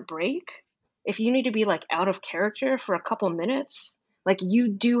short break, if you need to be like out of character for a couple minutes, like you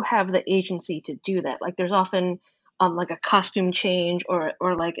do have the agency to do that. Like there's often like a costume change or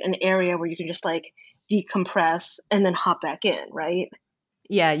like an area where you can just like decompress and then hop back in, right?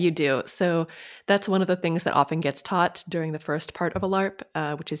 yeah, you do. So that's one of the things that often gets taught during the first part of a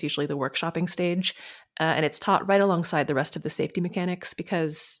LARP, which is usually the workshopping stage. And it's taught right alongside the rest of the safety mechanics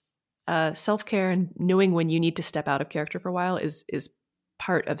because self-care and knowing when you need to step out of character for a while is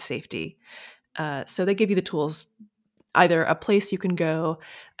part of safety. So they give you the tools, either a place you can go,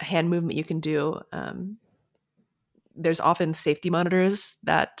 a hand movement you can do. There's often safety monitors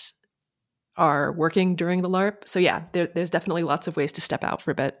that are working during the LARP. So yeah, there's definitely lots of ways to step out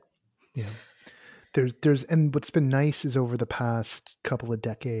for a bit. yeah. There's and what's been nice is over the past couple of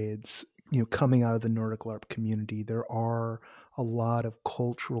decades, coming out of the Nordic LARP community, there are a lot of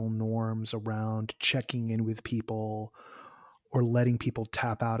cultural norms around checking in with people or letting people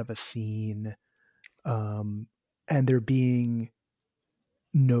tap out of a scene, and there being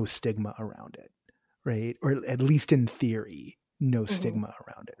no stigma around it, right? Or at least in theory, no Mm-hmm. stigma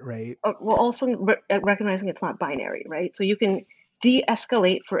around it, right? Well, also recognizing it's not binary, right? So you can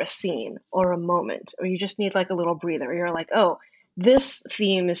de-escalate for a scene or a moment, or you just need like a little breather. You're like, oh, this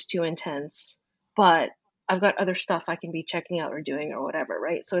theme is too intense, but I've got other stuff I can be checking out or doing or whatever,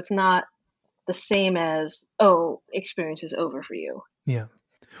 right? So it's not the same as, oh, experience is over for you. Yeah,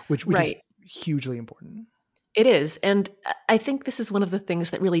 which is Right. hugely important. It is. And I think this is one of the things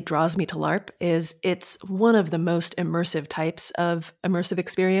that really draws me to LARP is it's one of the most immersive types of immersive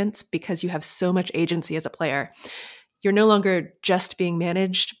experience because you have so much agency as a player. You're no longer just being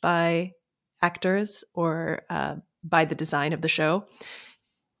managed by actors or by the design of the show.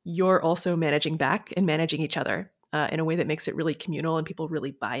 You're also managing back and managing each other in a way that makes it really communal and people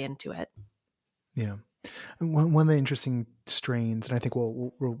really buy into it. Yeah. One of the interesting strains, and I think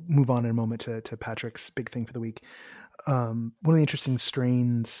we'll move on in a moment to Patrick's big thing for the week. One of the interesting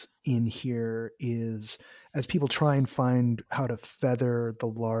strains in here is as people try and find how to feather the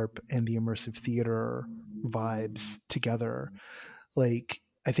LARP and the immersive theater vibes together. Like,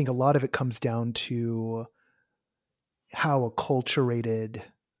 I think a lot of it comes down to how acculturated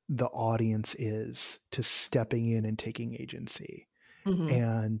the audience is to stepping in and taking agency. Mm-hmm.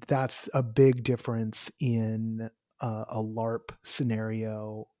 And that's a big difference in a LARP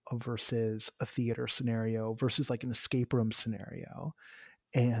scenario versus a theater scenario versus like an escape room scenario,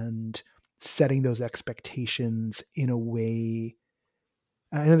 and setting those expectations in a way.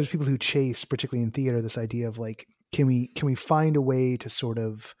 I know there's people who chase, particularly in theater, this idea of like, can we find a way to sort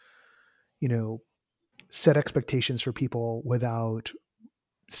of, set expectations for people without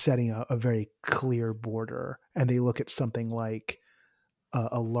setting a very clear border, and they look at something like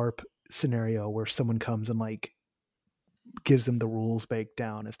a LARP scenario where someone comes and like gives them the rules baked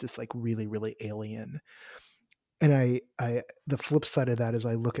down as just like really, really alien. And the flip side of that is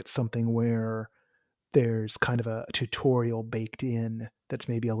I look at something where there's kind of a tutorial baked in that's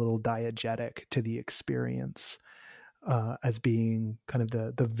maybe a little diegetic to the experience, as being kind of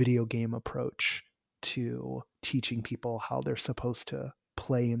the video game approach to teaching people how they're supposed to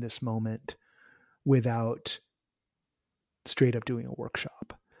play in this moment without straight up doing a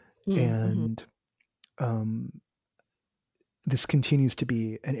workshop. Mm-hmm. And this continues to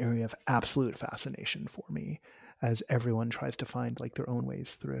be an area of absolute fascination for me as everyone tries to find like their own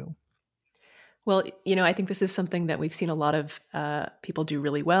ways through. Well, I think this is something that we've seen a lot of people do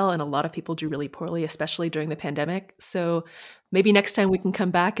really well and a lot of people do really poorly, especially during the pandemic. So maybe next time we can come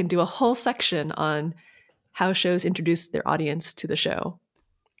back and do a whole section on how shows introduce their audience to the show.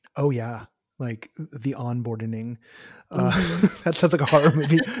 Oh yeah, like the onboarding. Mm-hmm. That sounds like a horror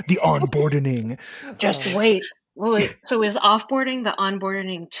movie. The onboarding. Just wait. Wait. So is offboarding the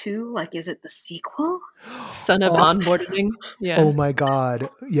onboarding 2? Like, is it the sequel? Son of onboarding. Yeah. Oh my god.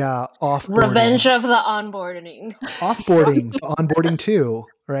 Yeah. Offboarding. Revenge of the onboarding. Offboarding. Onboarding 2.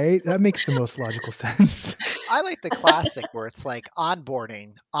 Right. That makes the most logical sense. I like the classic where it's like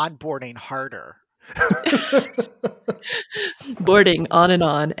onboarding harder. Boarding on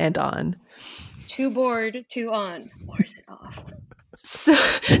and on. 2 board, 2 on. Or is it off?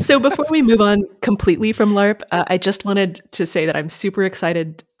 So before we move on completely from LARP, I just wanted to say that I'm super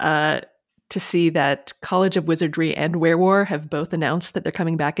excited to see that College of Wizardry and Werewar have both announced that they're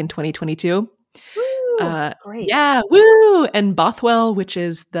coming back in 2022. Woo, great. Yeah, woo! And Bothwell, which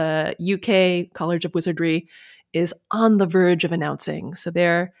is the UK College of Wizardry, is on the verge of announcing. So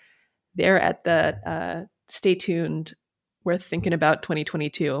they're at the stay tuned, we're thinking about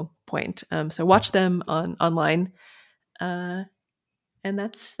 2022 point. So watch them online. And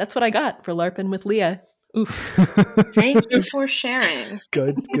that's what I got for LARPing with Leah. Oof. Thank you for sharing.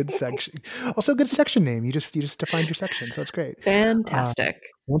 Good section. Also, good section name. You just defined your section, so it's great. Fantastic.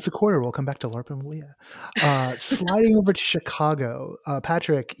 Once a quarter, we'll come back to LARPing with Leah. Sliding over to Chicago,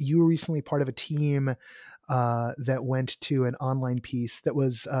 Patrick, you were recently part of a team that went to an online piece that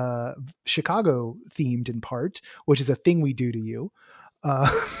was Chicago themed in part, which is a thing we do to you.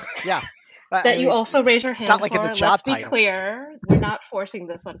 Yeah. That you also raise your hand not like for. in the job Let's be title. clear. We're not forcing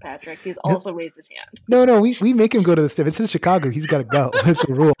this on Patrick. He's also raised his hand. No, we make him go to the stuff. It's in Chicago. He's got to go. That's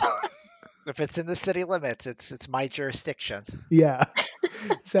the rule. If it's in the city limits, it's my jurisdiction. Yeah.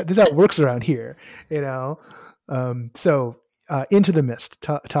 This is how it works around here, So Into the Mist,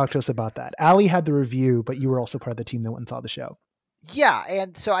 talk to us about that. Allie had the review, but you were also part of the team that went and saw the show. Yeah,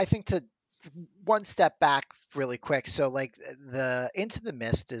 and so I think to one step back really quick. So like the Into the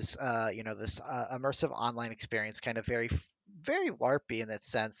Mist is this immersive online experience, kind of very LARPy in that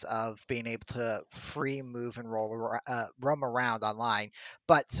sense of being able to free move and roam around online.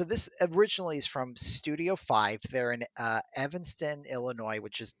 But so this originally is from Studio 5. They're in Evanston, Illinois,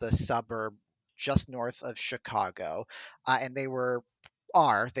 which is the suburb just north of Chicago, and they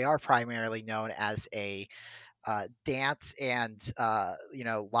are primarily known as a dance and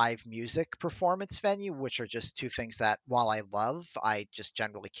live music performance venue, which are just two things that while I love, I just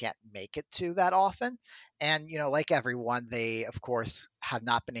generally can't make it to that often. And like everyone, they of course have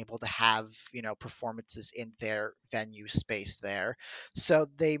not been able to have performances in their venue space there, so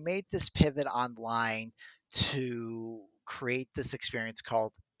they made this pivot online to create this experience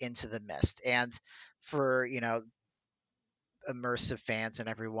called Into the Mist. And for immersive fans and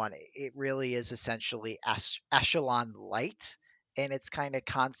everyone, it really is essentially echelon light in its kind of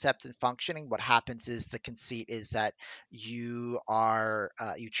concept and functioning. What happens is the conceit is that you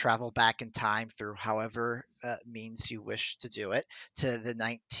travel back in time through however means you wish to do it to the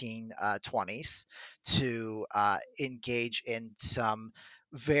 1920s to engage in some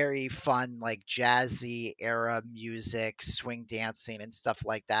very fun like jazzy era music, swing dancing and stuff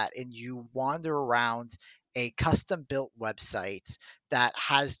like that, and you wander around a custom built website that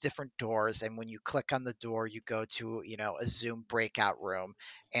has different doors, and when you click on the door you go to a Zoom breakout room,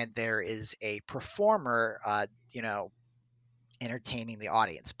 and there is a performer entertaining the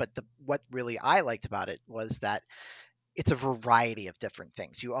audience. But what really I liked about it was that it's a variety of different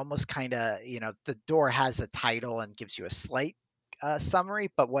things. You almost kind of the door has a title and gives you a slight summary,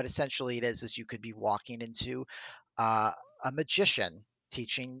 but what essentially it is you could be walking into uh, a magician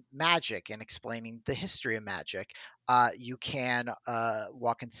teaching magic and explaining the history of magic. You can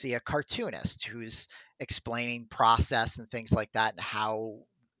walk and see a cartoonist who's explaining process and things like that, and how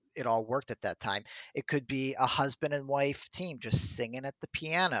it all worked at that time. It could be a husband and wife team just singing at the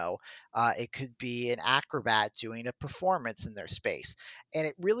piano. It could be an acrobat doing a performance in their space. And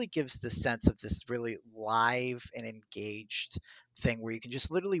it really gives the sense of this really live and engaged thing where you can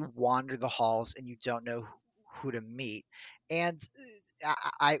just literally wander the halls and you don't know who to meet. And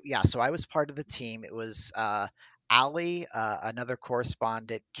yeah, so I was part of the team. It was Ali, another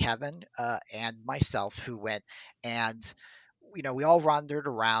correspondent, Kevin, and myself who went. And we all wandered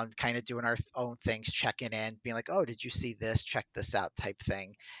around kind of doing our own things, checking in, being like, oh, did you see this? Check this out type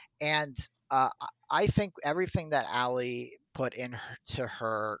thing. And I think everything that Ali put to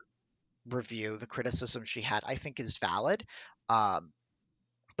her review, the criticism she had, I think is valid. Um,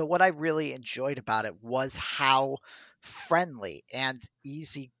 but what I really enjoyed about it was how friendly and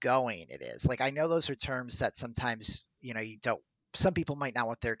easygoing it is. Like, I know those are terms that sometimes, you don't, some people might not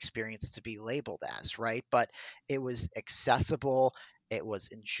want their experience to be labeled as, right? But it was accessible, it was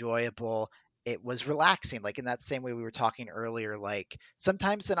enjoyable, it was relaxing. Like, in that same way we were talking earlier, like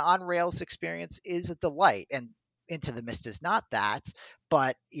sometimes an on rails experience is a delight, and Into the Mist is not that,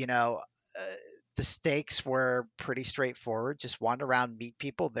 but the stakes were pretty straightforward. Just wander around, meet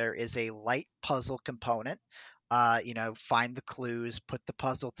people. There is a light puzzle component. Find the clues, put the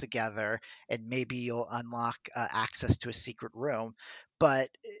puzzle together, and maybe you'll unlock access to a secret room. But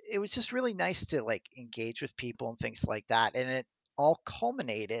it was just really nice to like engage with people and things like that. And it all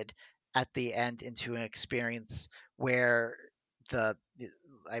culminated at the end into an experience where the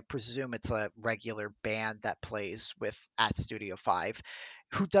I presume it's a regular band that plays with at Studio 5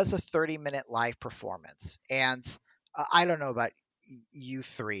 who does a 30-minute live performance. And I don't know about you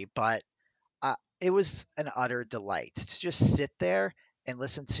three, but it was an utter delight to just sit there and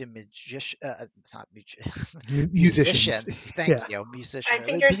listen to not Musicians. musicians. Thank Yeah. you, I musicians.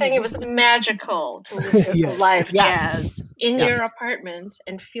 think you're saying it was magical to listen to Yes. live Yes, jazz in yes, your apartment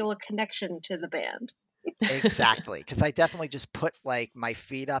and feel a connection to the band. exactly. Because I definitely just put like my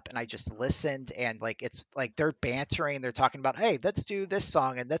feet up and I just listened, and like it's like they're bantering, they're talking about, hey, let's do this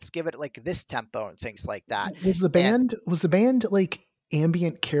song and let's give it like this tempo and things like that. And Was the band like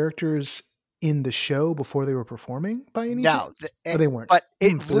ambient characters in the show before they were performing by any no, chance? Oh, they weren't. but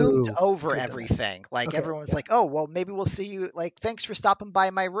it loomed Boo. over Could have done that. everything. Like Okay. everyone was Yeah. like, "Oh, well, maybe we'll see you. Like, thanks for stopping by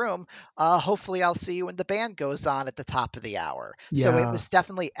my room. Hopefully, I'll see you when the band goes on at the top of the hour." So it Yeah. was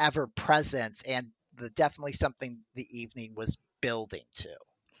definitely ever present, and definitely something the evening was building to.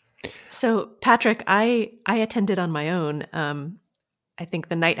 So, Patrick, I attended on my own. I think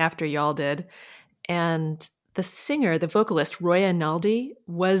the night after y'all did, and the singer, the vocalist Roya Naldi,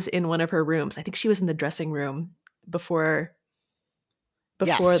 was in one of her rooms. I think she was in the dressing room before the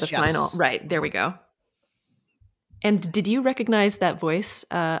Yes, final. yes. Right, there we go. And did you recognize that voice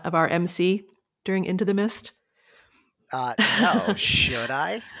of our MC during Into the Mist? No, should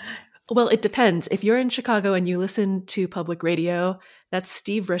I? Well, it depends. If you're in Chicago and you listen to public radio, that's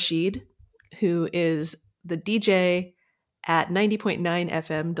Steve Rashid, who is the DJ at 90.9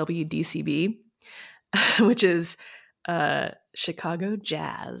 FM WDCB, which is Chicago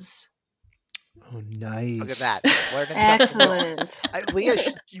jazz. Oh, nice. Look at that. Learning something new. Excellent. Leah,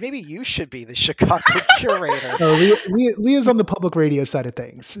 maybe you should be the Chicago curator. Oh, Leah's on the public radio side of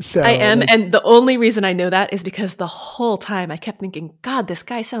things. So I am, and the only reason I know that is because the whole time I kept thinking, God, this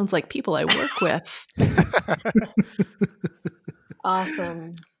guy sounds like people I work with.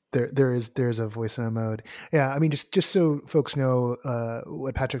 Awesome. There's a voice in a mode. Yeah, I mean, just so folks know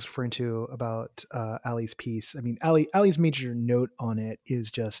what Patrick's referring to about Ali's piece. I mean, Ali's major note on it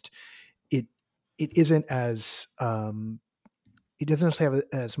is just it isn't as it doesn't necessarily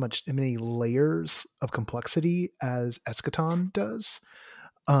have as many layers of complexity as Eschaton does,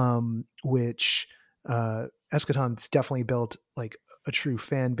 which Eschaton's definitely built like a true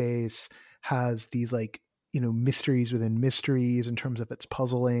fan base, has these like mysteries within mysteries in terms of its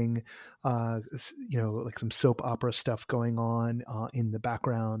puzzling, like some soap opera stuff going on in the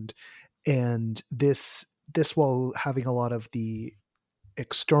background, and this while having a lot of the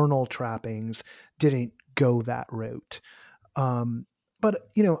external trappings didn't go that route. But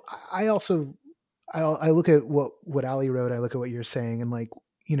I also I look at what Ali wrote, I look at what you're saying, and like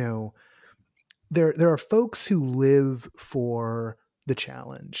there are folks who live for the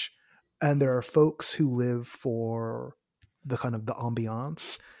challenge, and there are folks who live for the kind of the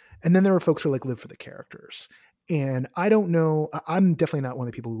ambiance, and then there are folks who like live for the characters. And I don't know, I'm definitely not one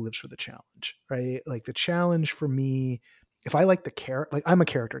of the people who lives for the challenge, right? Like the challenge for me, if I like the character, like I'm a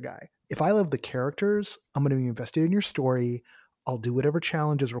character guy. If I love the characters, I'm going to be invested in your story. I'll do whatever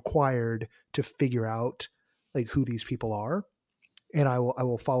challenge is required to figure out like who these people are, and I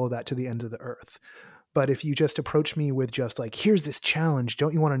will follow that to the end of the earth. But if you just approach me with just like, here's this challenge,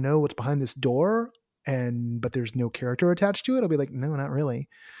 don't you want to know what's behind this door? But there's no character attached to it, I'll be like, no, not really.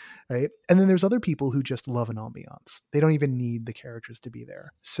 Right. And then there's other people who just love an ambiance. They don't even need the characters to be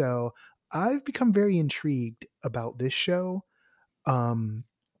there. So I've become very intrigued about this show, um,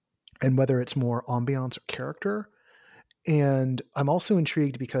 and whether it's more ambiance or character. And I'm also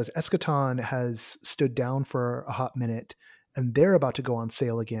intrigued because Eschaton has stood down for a hot minute and they're about to go on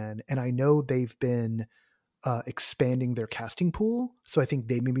sale again. And I know they've been expanding their casting pool. So I think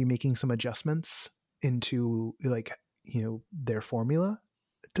they may be making some adjustments into like, their formula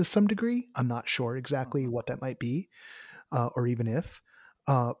to some degree. I'm not sure exactly Mhm. what that might be, or even if.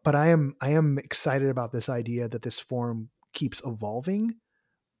 But I am excited about this idea that this form keeps evolving.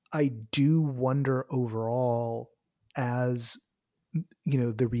 I do wonder overall, as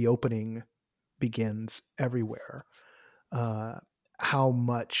the reopening begins everywhere, uh, how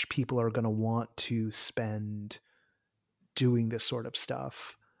much people are going to want to spend doing this sort of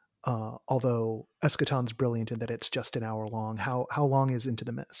stuff. Although Eschaton's brilliant in that it's just an hour long. How long is Into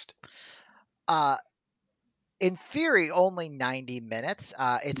the Mist? Uh, in theory, only 90 minutes.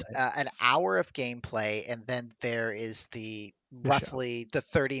 It's Right. an hour of gameplay, and then there is the The show. roughly the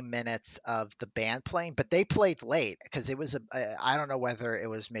 30 minutes of the band playing. But they played late because it was I don't know whether it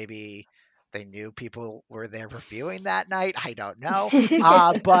was maybe they knew people were there reviewing that night. I don't know.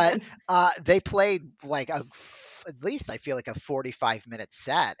 But they played like at least I feel like a 45-minute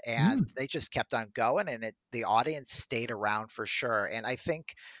set, and Mm. they just kept on going, and the audience stayed around for sure. And I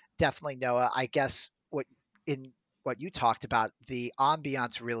think definitely, Noah, I guess in what you talked about, the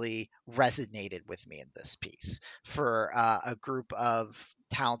ambiance really resonated with me in this piece for a group of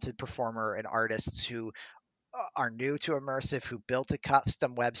talented performer and artists who are new to immersive, who built a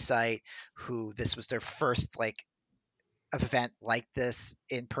custom website, who this was their first like event like this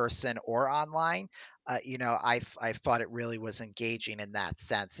in person or online. I thought it really was engaging in that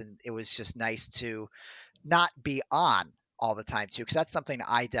sense, and it was just nice to not be on all the time too, because that's something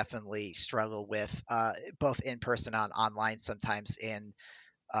I definitely struggle with, both in person and online sometimes in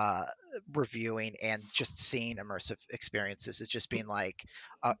uh, reviewing and just seeing immersive experiences is just being like,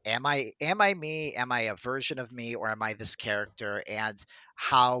 am I me? Am I a version of me, or am I this character? And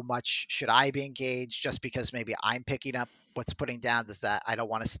how much should I be engaged? Just because maybe I'm picking up what's putting down, does that I don't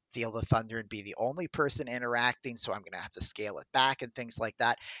want to steal the thunder and be the only person interacting, so I'm going to have to scale it back and things like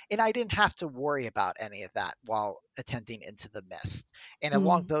that. And I didn't have to worry about any of that while attending Into the Mist. And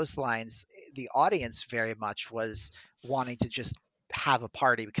along Mm. those lines, the audience very much was wanting to just have a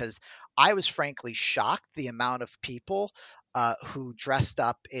party, because I was frankly shocked the amount of people who dressed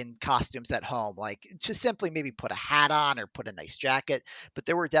up in costumes at home, like to simply maybe put a hat on or put a nice jacket. But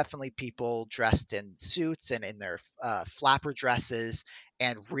there were definitely people dressed in suits and in their flapper dresses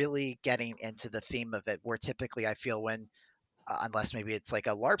and really getting into the theme of it. Where typically I feel when unless maybe it's like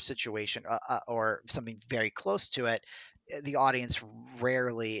a LARP situation or something very close to it, the audience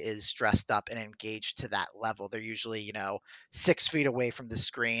rarely is dressed up and engaged to that level. They're usually, 6 feet away from the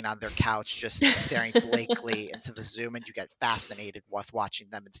screen on their couch, just staring blankly into the Zoom, and you get fascinated with watching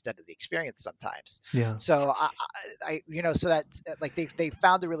them instead of the experience sometimes. Yeah. So so that like they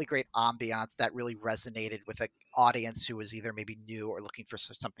found a really great ambiance that really resonated with an audience who was either maybe new or looking for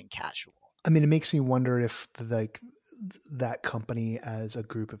something casual. I mean, it makes me wonder if like that company as a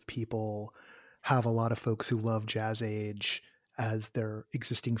group of people have a lot of folks who love Jazz Age as their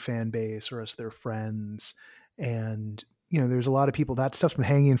existing fan base or as their friends. And, there's a lot of people that stuff's been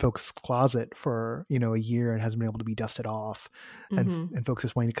hanging in folks' closet for, a year and hasn't been able to be dusted off. And, Hmm. and folks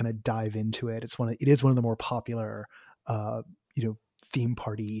just wanting to kind of dive into it. It is one of the more popular, uh, theme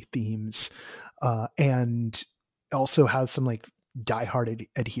party themes. And also has some like diehard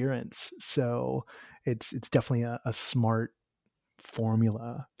adherents. So it's definitely a smart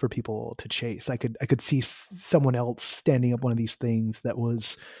formula for people to chase. I could see someone else standing up one of these things that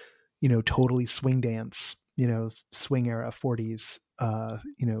was, totally swing dance, swing era 40s,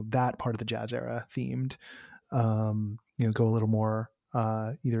 that part of the jazz era themed, go a little more,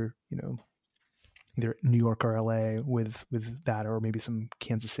 either New York or LA with that, or maybe some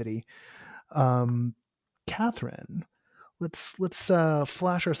Kansas City. Um, Catherine, let's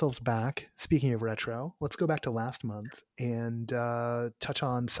flash ourselves back. Speaking of retro, let's go back to last month and touch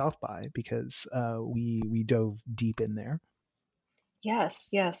on South by, because we dove deep in there. Yes,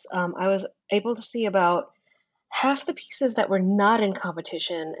 yes. I was able to see about half the pieces that were not in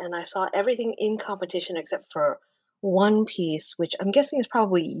competition, and I saw everything in competition except for one piece, which I'm guessing is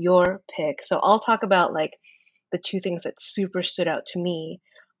probably your pick. So I'll talk about like the two things that super stood out to me.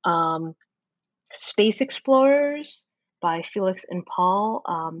 Um, Space Explorers by Felix and Paul.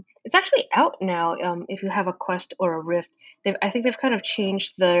 It's actually out now. If you have a Quest or a Rift, I think they've kind of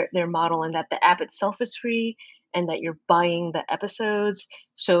changed their model in that the app itself is free and that you're buying the episodes.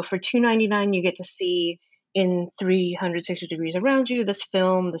 So for $2.99, you get to see in 360 degrees around you this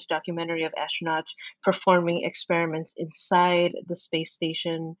film, this documentary of astronauts performing experiments inside the space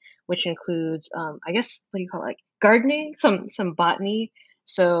station, which includes, I guess, what do you call it, like gardening, some botany.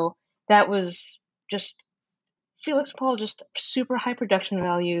 So that was just Felix Paul, just super high production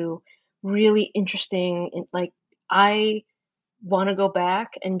value, really interesting. And like, I want to go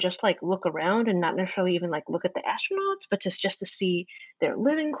back and just like look around and not necessarily even like look at the astronauts, but just to see their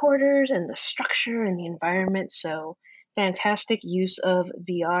living quarters and the structure and the environment. So fantastic use of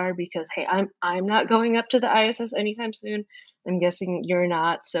VR because hey, I'm not going up to the ISS anytime soon. I'm guessing you're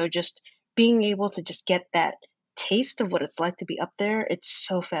not. So just being able to just get that taste of what it's like to be up there, it's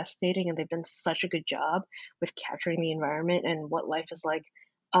so fascinating, and they've done such a good job with capturing the environment and what life is like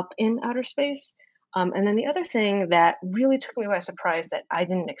up in outer space. And then the other thing that really took me by surprise that I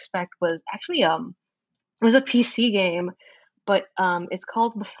didn't expect was actually it was a PC game, but it's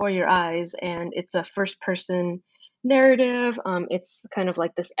called Before Your Eyes, and it's a first-person narrative. It's kind of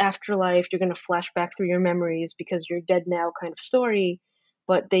like this afterlife. You're going to flash back through your memories because you're dead now kind of story.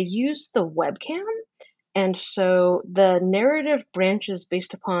 But they use the webcam, and so the narrative branches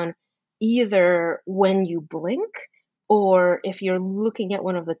based upon either when you blink or if you're looking at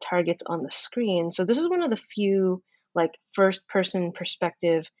one of the targets on the screen. So this is one of the few like first person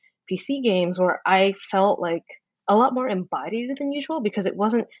perspective PC games where I felt like a lot more embodied than usual because it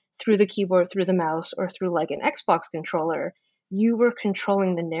wasn't through the keyboard, through the mouse, or through like an Xbox controller. You were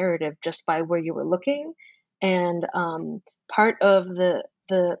controlling the narrative just by where you were looking. And part of the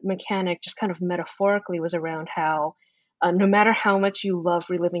mechanic, just kind of metaphorically, was around how no matter how much you love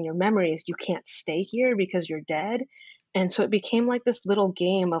reliving your memories, you can't stay here because you're dead. And so it became like this little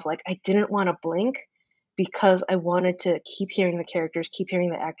game of like, I didn't want to blink because I wanted to keep hearing the characters, keep hearing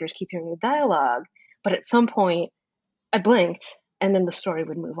the actors, keep hearing the dialogue. But at some point, I blinked and then the story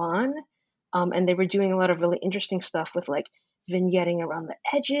would move on. And they were doing a lot of really interesting stuff with like vignetting around the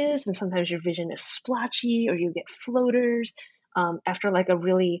edges, and sometimes your vision is splotchy or you get floaters. After like a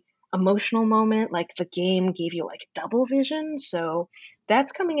really emotional moment, like the game gave you like double vision. So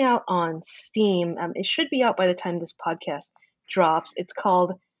that's coming out on Steam. It should be out by the time this podcast drops. It's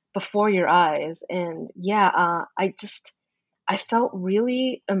called Before Your Eyes. And yeah, I felt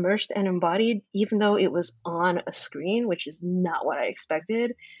really immersed and embodied, even though it was on a screen, which is not what I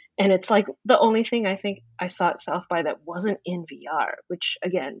expected. And it's like the only thing I think I saw at South by that wasn't in VR, which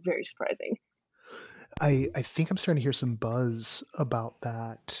again, very surprising. I think I'm starting to hear some buzz about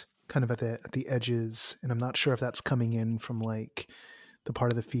that kind of at the edges, and I'm not sure if that's coming in from like the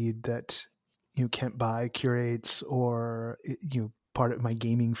part of the feed that Kent By curates, or part of my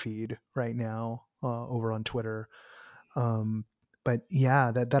gaming feed right now over on Twitter. But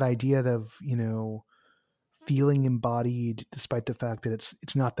yeah, that idea of feeling embodied, despite the fact that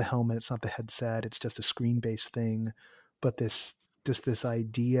it's not the helmet, it's not the headset, it's just a screen based thing, but this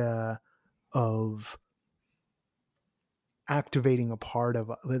idea of activating a part of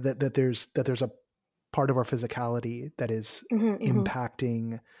that there's a part of our physicality that is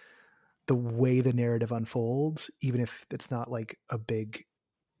impacting the way the narrative unfolds, even if it's not like a big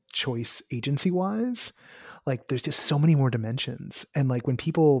choice agency wise. Like there's just so many more dimensions. And like when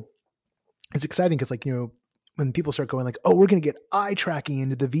people, it's exciting because like, when people start going like, oh, we're going to get eye tracking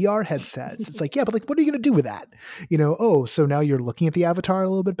into the VR headsets. It's like, yeah, but like, what are you going to do with that? Oh, so now you're looking at the avatar a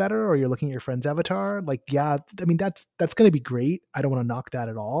little bit better, or you're looking at your friend's avatar. Like, yeah, I mean, that's going to be great. I don't want to knock that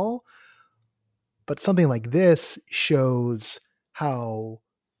at all. But something like this shows how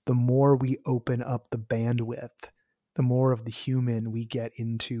the more we open up the bandwidth, the more of the human we get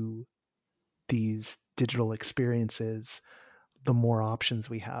into these digital experiences, the more options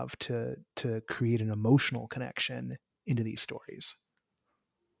we have to create an emotional connection into these stories.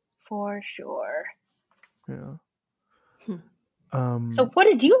 For sure. Yeah. So what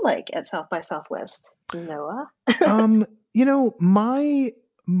did you like at South by Southwest, Noah?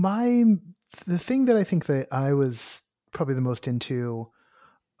 The thing that I think that I was probably the most into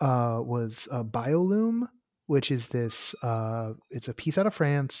was Biolume, which is this it's a piece out of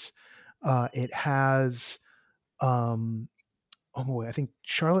France. It has I think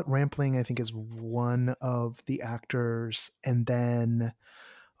Charlotte Rampling, I think, is one of the actors, and then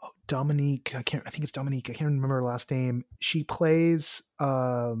Dominique. I think it's Dominique. I can't remember her last name. She plays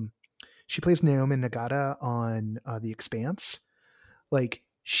Naomi Nagata on The Expanse. Like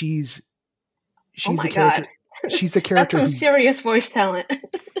she's Oh my the character. God. She's the That's character some who. serious voice talent.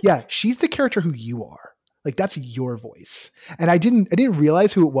 Yeah, she's the character who you are. Like that's your voice. And I didn't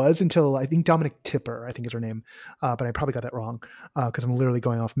realize who it was until I think Dominic Tipper, I think is her name. But I probably got that wrong. Cause I'm literally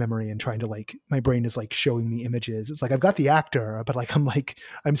going off memory and trying to like, my brain is like showing me images. It's like, I've got the actor, but like,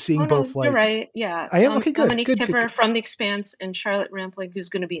 I'm seeing Oh no, both you're like, right. Yeah, I am okay. Good. Dominique Tipper from The Expanse and Charlotte Rampling, who's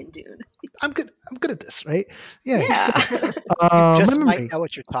going to be in Dune. I'm good. I'm good at this, right? Yeah. Yeah. You just my might memory. know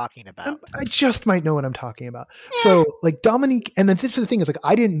what you're talking about. I just might know what I'm talking about. So like Dominique, and then this is the thing is like,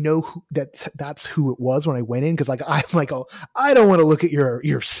 I didn't know that's who it was when I went in. Cause like, I'm like, oh, I don't want to look at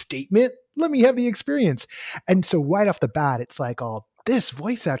your statement. Let me have the experience. And so right off the bat, it's like, oh, this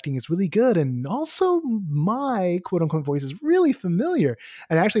voice acting is really good. And also my quote unquote voice is really familiar.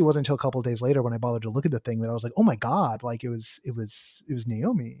 And actually it wasn't until a couple of days later when I bothered to look at the thing that I was like, oh my God, like it was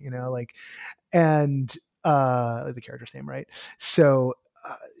Naomi, you know, like, and the character's name, right? So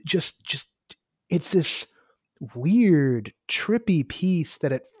just it's this weird trippy piece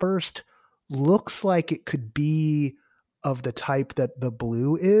that at first looks like it could be of the type that The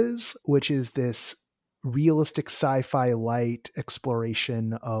Blue is, which is this realistic sci-fi light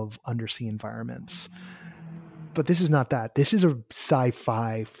exploration of undersea environments. But this is not that. This is a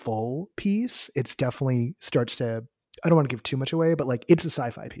sci-fi full piece. It's definitely starts to, I don't want to give too much away, but like it's a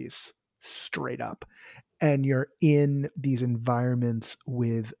sci-fi piece straight up. And you're in these environments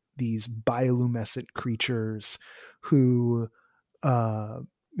with these bioluminescent creatures who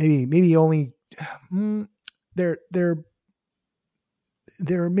maybe only they're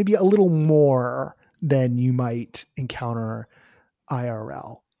maybe a little more than you might encounter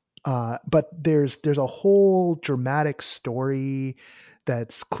IRL. But there's a whole dramatic story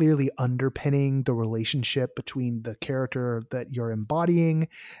that's clearly underpinning the relationship between the character that you're embodying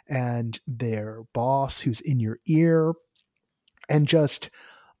and their boss who's in your ear. And just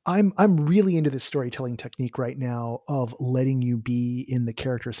I'm really into this storytelling technique right now of letting you be in the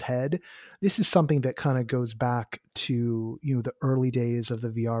character's head. This is something that kind of goes back to, you know, the early days of the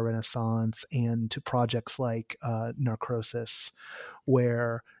VR Renaissance and to projects like Narcosis,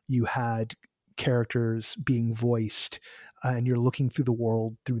 where you had characters being voiced and you're looking through the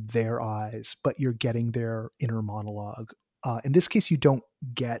world through their eyes, but you're getting their inner monologue. In this case, you don't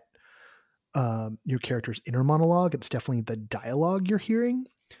get your character's inner monologue. It's definitely the dialogue you're hearing.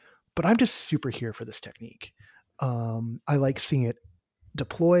 But I'm just super here for this technique. I like seeing it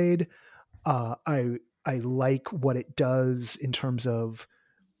deployed. I like what it does in terms of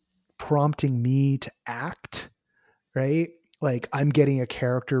prompting me to act, right? Like I'm getting a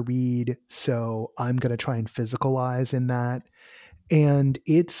character read, so I'm going to try and physicalize in that. And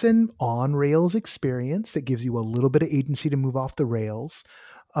it's an on rails experience that gives you a little bit of agency to move off the rails,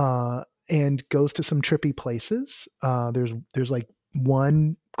 and goes to some trippy places. There's like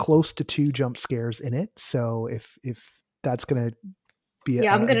one close to two jump scares in it. So if that's going to be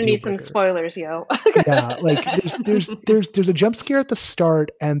Yeah, I'm a gonna deal need some breaker. spoilers, yo. Yeah, like there's a jump scare at the start,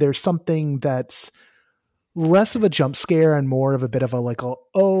 and there's something that's less of a jump scare and more of a bit of a like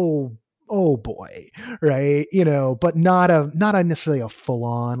oh boy, right? You know, but not necessarily a full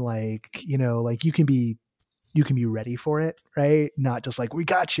on like, you know, like you can be ready for it, right? Not just like we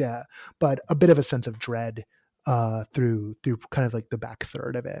gotcha, but a bit of a sense of dread through kind of like the back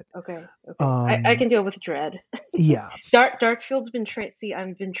third of it. Okay. I can deal with dread. Yeah. Darkfield's been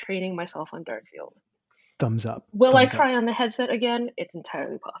I've been training myself on Darkfield. Thumbs up. Will I Thumbs cry up. on the headset again? It's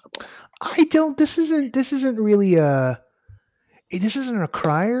entirely possible. This isn't really this isn't a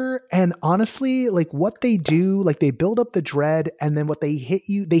crier. And honestly, like what they do, like they build up the dread and then what they hit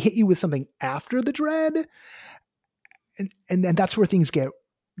you with something after the dread. And that's where things get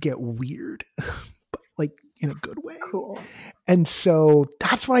weird, but like in a good way. Cool. And so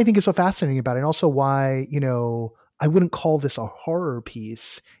that's what I think is so fascinating about it. And also why, you know, I wouldn't call this a horror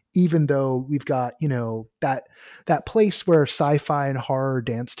piece, even though we've got, you know, that place where sci-fi and horror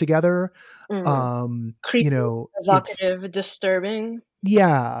dance together. Creepy, You know, evocative, disturbing.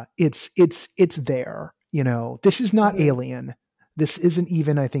 Yeah, it's there. You know, this is not Alien. This isn't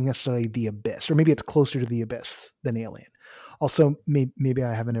even, I think, necessarily The Abyss, or maybe it's closer to The Abyss than Alien. Also, maybe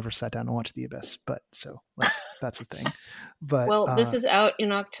I haven't ever sat down and watched The Abyss, but so like that's the thing. But well, this is out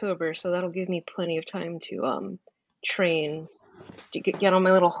in October, so that'll give me plenty of time to train, to get on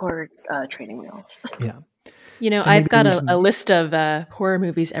my little horror training wheels. Yeah. You know, I've got a list of horror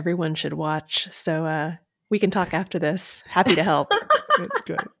movies everyone should watch, so we can talk after this. Happy to help. It's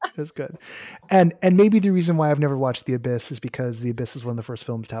good. It's good. And maybe the reason why I've never watched The Abyss is because The Abyss is one of the first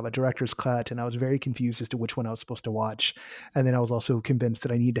films to have a director's cut, and I was very confused as to which one I was supposed to watch. And then I was also convinced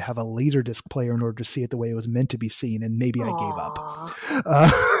that I need to have a Laserdisc player in order to see it the way it was meant to be seen, and maybe I gave up.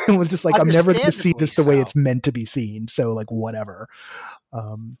 It was just like, I'm never going to see this the way it's meant to be seen, so like whatever.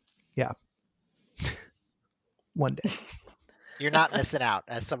 Yeah. one day. You're not missing out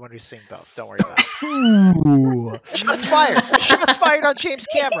as someone who's seen both. Don't worry about it. Ooh. Shots fired. Shots fired on James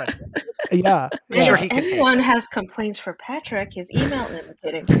Cameron. Yeah. I'm And sure if he can take anyone it. has complaints for Patrick, his email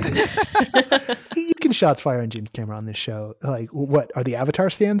indicating. You can shots fire on James Cameron on this show. Like, what are the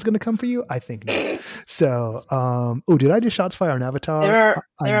Avatar stands going to come for you? I think not. So, did I just shots fire on Avatar?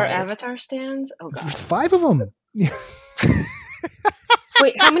 There are Avatar stands? Oh, God. There's 5 of them.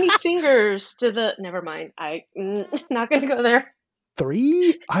 Wait, how many fingers do the... Never mind. Not going to go there.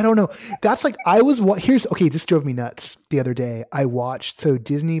 3? I don't know. That's like, this drove me nuts the other day. I watched, so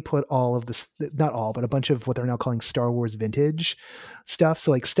Disney put all of this, not all, but a bunch of what they're now calling Star Wars vintage stuff.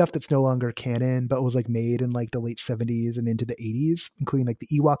 So like stuff that's no longer canon, but was like made in like the late 70s and into the 80s, including like the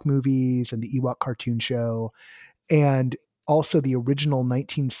Ewok movies and the Ewok cartoon show. And also the original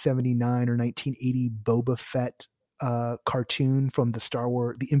 1979 or 1980 Boba Fett cartoon from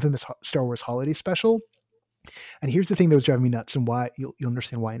the infamous Star Wars holiday special. And here's the thing that was driving me nuts, and why you'll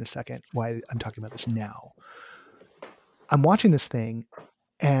understand why in a second, why I'm talking about this now. I'm watching this thing,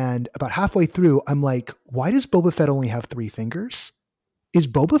 and about halfway through, I'm like, why does Boba Fett only have 3 fingers? Is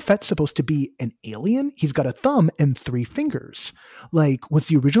Boba Fett supposed to be an alien? He's got a thumb and 3 fingers. Like, was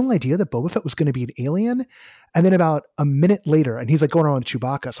the original idea that Boba Fett was going to be an alien? And then about a minute later, and he's like going around with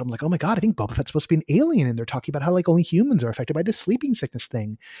Chewbacca. So I'm like, oh my God, I think Boba Fett's supposed to be an alien. And they're talking about how like only humans are affected by this sleeping sickness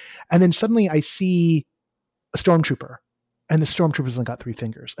thing. And then suddenly I see a stormtrooper, and the stormtrooper's only got 3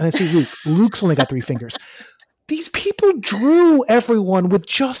 fingers. And I see Luke. Luke's only got 3 fingers. These people drew everyone with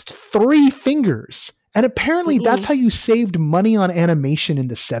just 3 fingers. And apparently that's how you saved money on animation in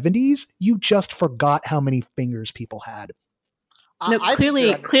the 70s. You just forgot how many fingers people had. No,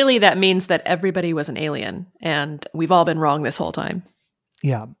 clearly that means that everybody was an alien, and we've all been wrong this whole time.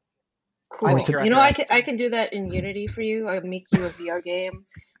 Yeah. Cool. I can do that in Unity for you. I make you a VR game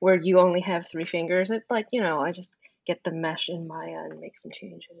where you only have 3 fingers. It's like, I just get the mesh in Maya and make some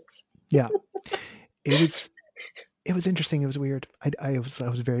changes. Yeah. It was interesting. It was weird. I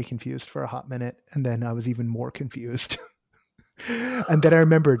was very confused for a hot minute, and then I was even more confused. And then I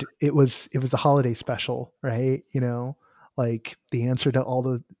remembered it was the holiday special, right? Like the answer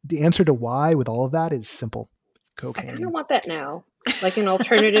to why with all of that is simple. Cocaine. I kind of want that now, like an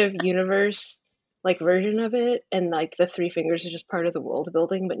alternative universe, like version of it, and like the 3 fingers are just part of the world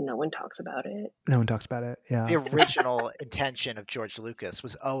building, but no one talks about it. No one talks about it. Yeah. The original intention of George Lucas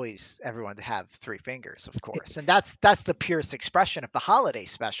was always everyone to have 3 fingers, of course, and that's the purest expression of the holiday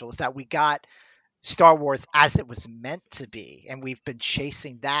special, is that we got Star Wars as it was meant to be, and we've been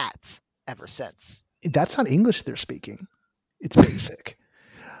chasing that ever since. That's not English they're speaking. It's basic.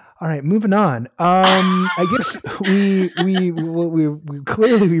 All right, moving on. I guess we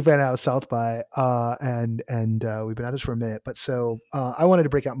clearly ran out of South by, and we've been at this for a minute. But so I wanted to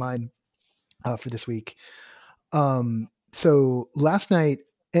break out mine for this week. So last night,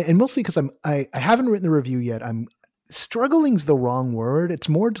 and mostly because I haven't written the review yet. I'm struggling's the wrong word. It's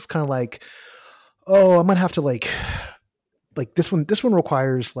more just kind of like, oh, I'm gonna have to like this one. This one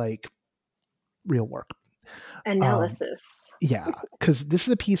requires like real work. Analysis. Yeah, because this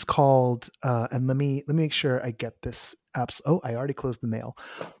is a piece called and let me make sure I get this apps. Oh, I already closed the mail.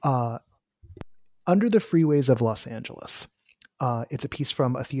 Under the Freeways of Los Angeles. It's a piece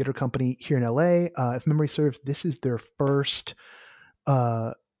from a theater company here in LA. If memory serves, this is their first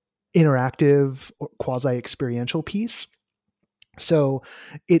interactive or quasi-experiential piece. So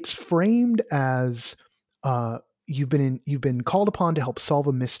it's framed as you've been called upon to help solve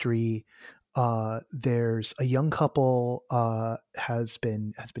a mystery. There's a young couple has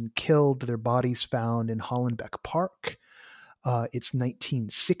been killed. Their bodies found in Hollenbeck Park. It's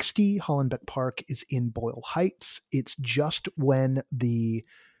 1960. Hollenbeck Park is in Boyle Heights. It's just when the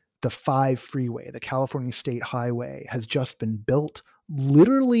 5 freeway, the California State Highway, has just been built,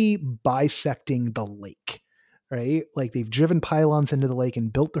 literally bisecting the lake. Right, like they've driven pylons into the lake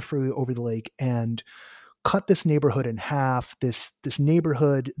and built the freeway over the lake and cut this neighborhood in half. This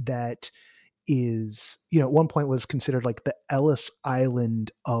neighborhood that is, at one point was considered like the Ellis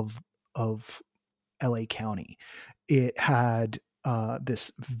Island of LA County. It had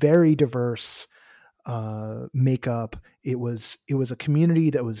this very diverse makeup. It was a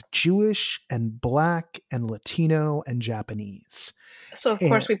community that was Jewish and Black and Latino and Japanese. So of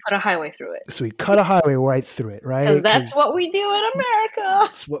course we put a highway through it. So we cut a highway right through it, right? Because that's what we do in America.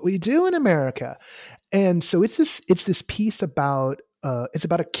 That's what we do in America. And so it's this piece about it's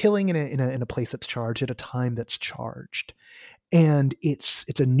about a killing in a place that's charged at a time that's charged. And it's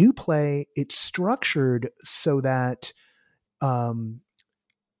a new play. It's structured so that about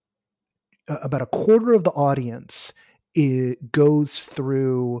a quarter of the audience goes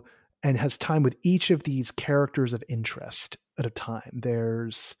through and has time with each of these characters of interest at a time.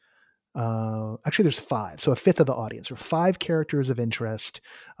 There's there's 5, so a fifth of the audience, or 5 characters of interest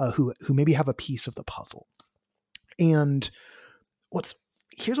who maybe have a piece of the puzzle. And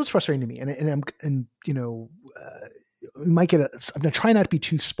here's what's frustrating to me, and we might get I'm going to try not to be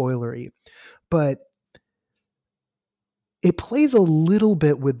too spoilery, but it plays a little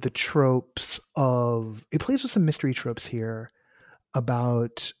bit with the tropes it plays with some mystery tropes here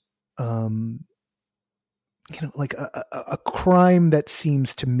about, like a crime that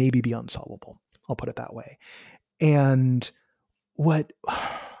seems to maybe be unsolvable. I'll put it that way. And what's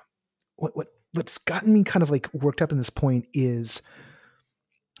gotten me kind of like worked up in this point is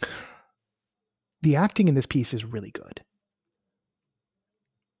the acting in this piece is really good.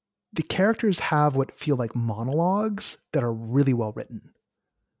 The characters have what feel like monologues that are really well written.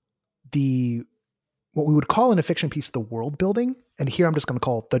 What we would call in a fiction piece the world building, and here I'm just going to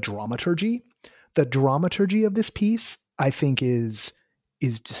call it the dramaturgy. The dramaturgy of this piece, I think, is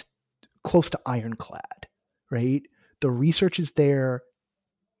just close to ironclad, right? The research is there,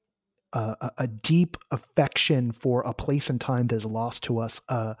 a deep affection for a place and time that is lost to us,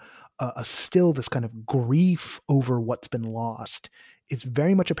 still this kind of grief over what's been lost is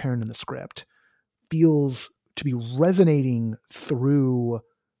very much apparent in the script, feels to be resonating through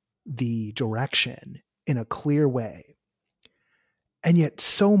the direction in a clear way. And yet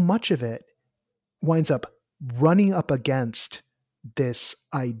so much of it winds up running up against this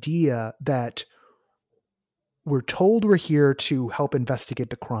idea that we're told we're here to help investigate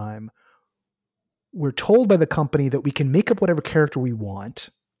the crime. We're told by the company that we can make up whatever character we want,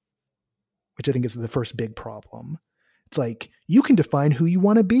 which I think is the first big problem. It's like, you can define who you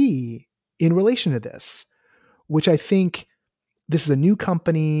want to be in relation to this, which I think this is a new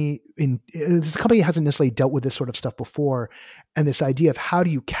company. This company hasn't necessarily dealt with this sort of stuff before. And this idea of how do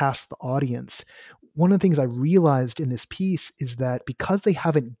you cast the audience? One of the things I realized in this piece is that because they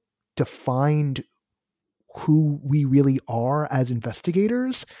haven't defined who we really are as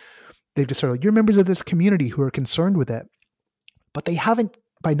investigators, they've just sort of like, you're members of this community who are concerned with it. But they haven't,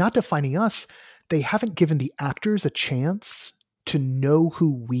 by not defining us, they haven't given the actors a chance to know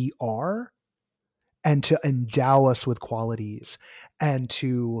who we are and to endow us with qualities and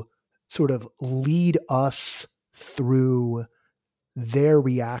to sort of lead us through their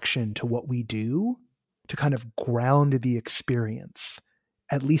reaction to what we do, to kind of ground the experience,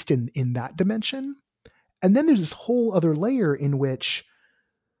 at least in that dimension. And then there's this whole other layer in which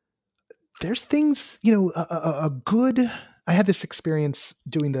there's things, I had this experience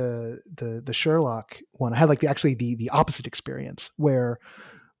doing the Sherlock one. I had like the opposite experience where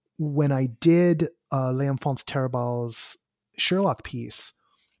when I did Les Enfants Terribles Sherlock piece,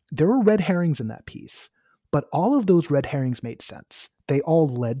 there were red herrings in that piece, but all of those red herrings made sense. They all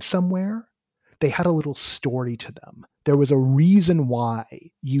led somewhere. They had a little story to them. There was a reason why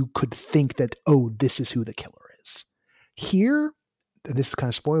you could think that, oh, this is who the killer is. Here, and this is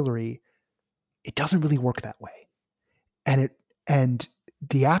kind of spoilery, it doesn't really work that way. And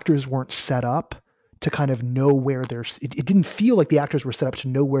the actors weren't set up to kind of know where it didn't feel like the actors were set up to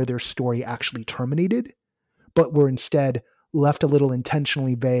know where their story actually terminated, but were instead left a little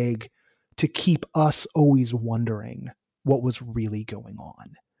intentionally vague to keep us always wondering what was really going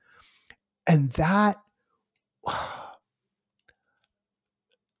on. And that,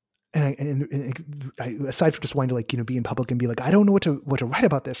 and I aside from just wanting to be in public and be like, I don't know what to write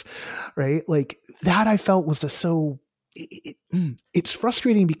about this, right? Like that I felt was just so, it's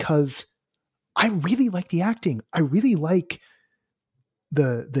frustrating because I really like the acting. I really like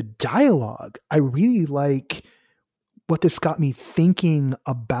the dialogue. I really like what this got me thinking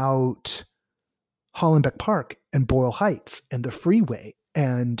about Hollenbeck Park and Boyle Heights and the freeway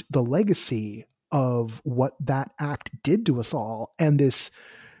and the legacy of what that act did to us all. And this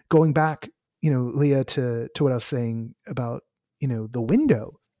going back, Leah, to what I was saying about, the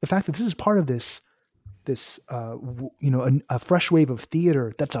window, the fact that this is part of this a fresh wave of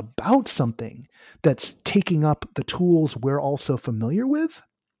theater that's about something that's taking up the tools we're all so familiar with.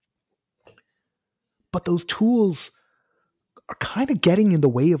 But those tools are kind of getting in the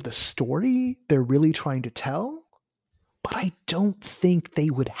way of the story they're really trying to tell. But I don't think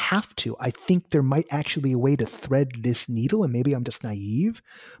they would have to. I think there might actually be a way to thread this needle, and maybe I'm just naive,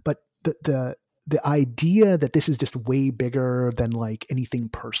 but the idea that this is just way bigger than like anything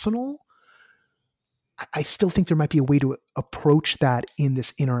personal, I still think there might be a way to approach that in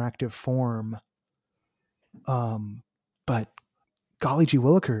this interactive form. But golly gee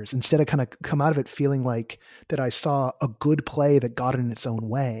willikers, instead I kind of come out of it feeling like that I saw a good play that got it in its own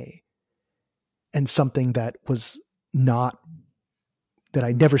way and something that was not that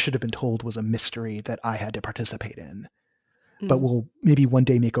I never should have been told was a mystery that I had to participate in, but Mm. will maybe one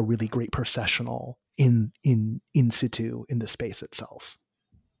day make a really great processional in situ in the space itself.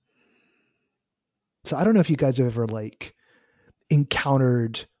 So I don't know if you guys have ever like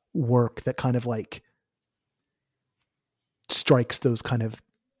encountered work that kind of like strikes those kind of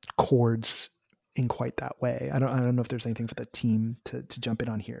chords in quite that way. I don't know if there's anything for the team to jump in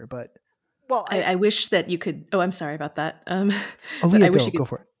on here, but Well, I wish that you could. Oh, I'm sorry about that. But Leah, I wish go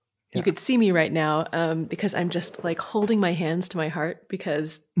for it. You Yeah. could see me right now because I'm just like holding my hands to my heart,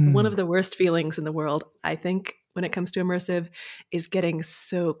 because one of the worst feelings in the world, I think, when it comes to immersive, is getting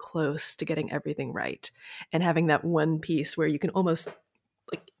so close to getting everything right and having that one piece where you can almost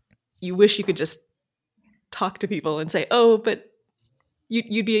like, you wish you could just talk to people and say, oh, but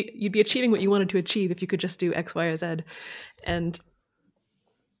you'd be achieving what you wanted to achieve if you could just do X, Y, or Z. And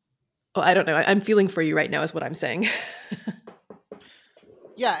I don't know. I'm feeling for you right now is what I'm saying.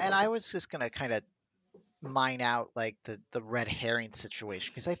 yeah, and I was just gonna kind of mine out like the red herring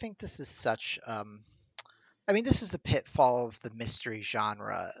situation, because I think this is such I mean, this is a pitfall of the mystery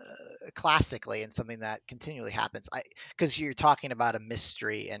genre classically, and something that continually happens. Because you're talking about a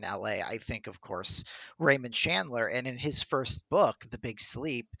mystery in LA, I think, of course, Raymond Chandler, and in his first book, The Big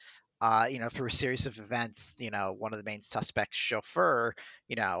Sleep, through a series of events, one of the main suspects, chauffeur,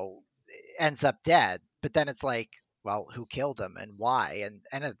 you know, ends up dead. But then it's like, well, who killed him and why,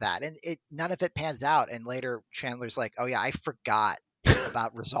 and of that, and it none of it pans out. And later, Chandler's like, oh yeah, I forgot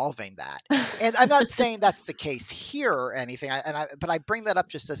about resolving that. And I'm not saying that's the case here or anything. But I bring that up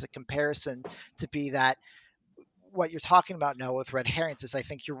just as a comparison to be that what you're talking about, Noah, with red herrings is, I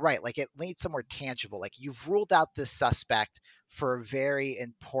think you're right. Like, it needs somewhere tangible. Like, you've ruled out this suspect for a very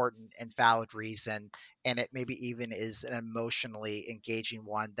important and valid reason, and it maybe even is an emotionally engaging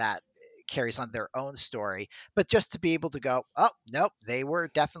one that carries on their own story. But just to be able to go, oh nope, they were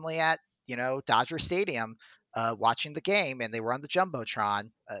definitely at Dodger Stadium watching the game, and they were on the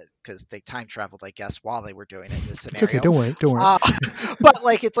jumbotron because they time traveled, I guess, while they were doing it in this It's okay. scenario. Don't worry. But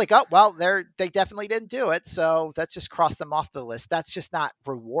like, it's like, oh well, they definitely didn't do it, so let's just cross them off the list. That's just not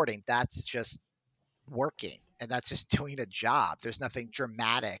rewarding. That's just working, and that's just doing a job. There's nothing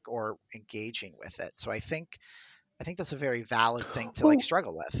dramatic or engaging with it. So I think that's a very valid thing to like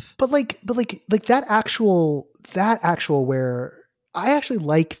struggle with. But that actual where I actually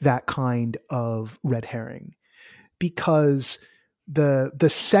like that kind of red herring, because the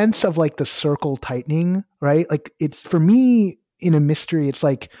sense of like the circle tightening, right? Like, it's, for me in a mystery, it's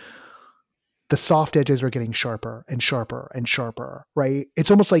like the soft edges are getting sharper and sharper and sharper, right?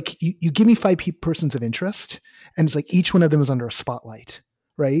 It's almost like you give me five persons of interest, and it's like each one of them is under a spotlight,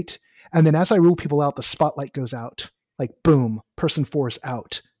 right? And then as I rule people out, the spotlight goes out. Like, boom, person 4 is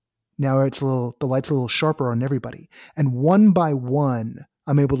out. Now the light's a little sharper on everybody. And one by one,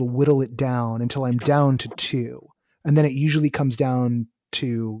 I'm able to whittle it down until I'm down to 2. And then it usually comes down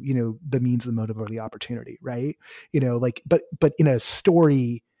to, the means, the motive, or the opportunity, right? But in a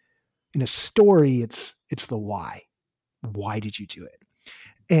story, it's the why. Why did you do it?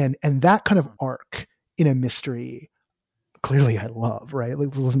 And that kind of arc in a mystery, clearly I love, right?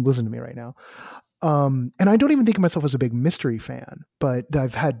 Like, listen to me right now. And I don't even think of myself as a big mystery fan, but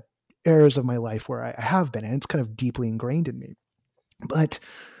I've had eras of my life where I have been, and it's kind of deeply ingrained in me. But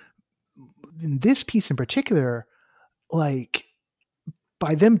in this piece in particular, like,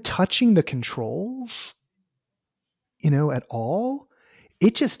 by them touching the controls, at all,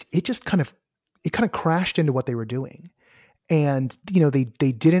 it kind of crashed into what they were doing. And,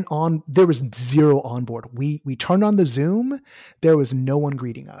 they didn't there was zero onboard. We turned on the Zoom. There was no one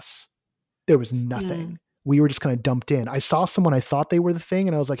greeting us. There was nothing. We were just kind of dumped in. I saw someone, I thought they were the thing,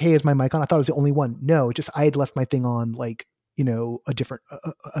 and I was like, hey, is my mic on? I thought I was the only one. No, just, I had left my thing on, like, a different,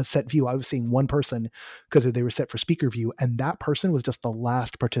 a set view. I was seeing one person because they were set for speaker view. And that person was just the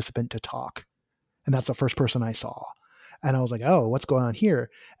last participant to talk. And that's the first person I saw. And I was like, oh, what's going on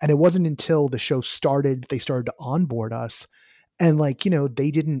here? And it wasn't until the show started, they started to onboard us. And like, there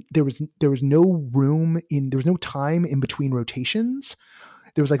was no time in between rotations.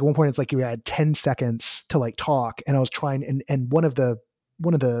 There was like, at one point, it's like you had 10 seconds to like talk. And I was trying, and one of the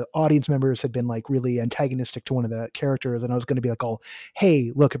audience members had been like really antagonistic to one of the characters. And I was going to be like, oh,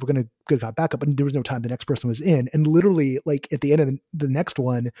 hey, look, if we're going to go back up, and there was no time. The next person was in. And literally, like, at the end of the next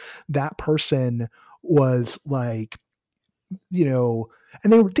one, that person was like,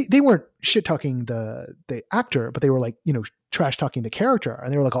 and they weren't shit talking the actor, but they were like, trash talking the character.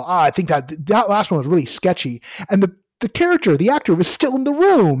 And they were like, oh, I think that last one was really sketchy. And the actor was still in the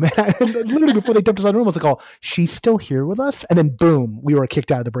room. And literally before they dumped us out of the room, I was like, oh, she's still here with us. And then boom, we were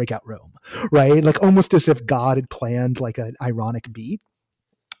kicked out of the breakout room, right? Like, almost as if God had planned like an ironic beat.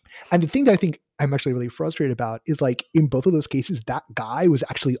 And the thing that I think I'm actually really frustrated about is like in both of those cases, that guy was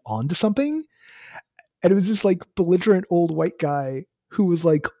actually onto something. And it was this like belligerent old white guy who was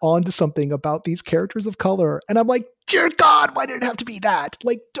like onto something about these characters of color. And I'm like, dear God, why did it have to be that?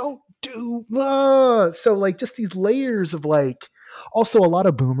 Like, don't do. So like just these layers of like, also a lot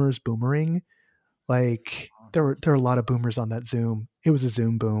of boomers boomering. Like there were a lot of boomers on that Zoom. It was a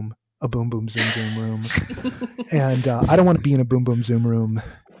Zoom boom, a boom boom zoom room. And I don't want to be in a boom boom Zoom room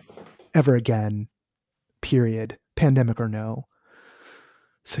ever again, period, pandemic or no.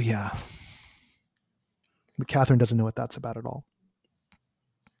 So yeah, but Catherine doesn't know what that's about at all.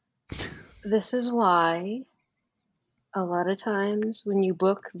 This is why a lot of times when you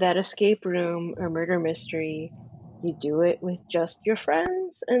book that escape room or murder mystery, you do it with just your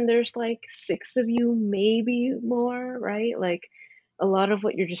friends, and there's like 6 of you, maybe more, right? Like a lot of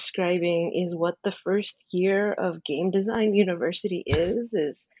what you're describing is what the first year of game design university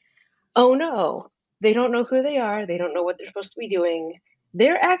is oh no, they don't know who they are, they don't know what they're supposed to be doing.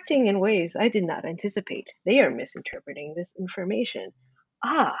 They're acting in ways I did not anticipate. They are misinterpreting this information.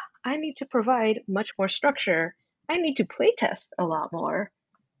 Ah, I need to provide much more structure. I need to playtest a lot more.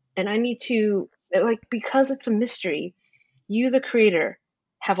 And I need to, like, because it's a mystery, you, the creator,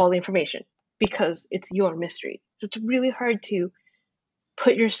 have all the information because it's your mystery. So it's really hard to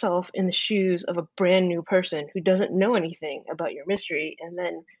put yourself in the shoes of a brand new person who doesn't know anything about your mystery and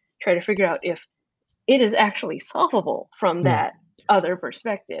then try to figure out if it is actually solvable from Yeah. that other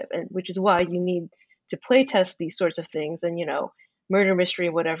perspective, and which is why you need to play test these sorts of things. And murder mystery,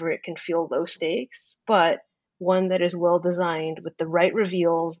 whatever, it can feel low stakes, but one that is well designed with the right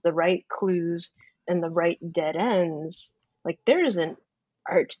reveals, the right clues, and the right dead ends, like there's an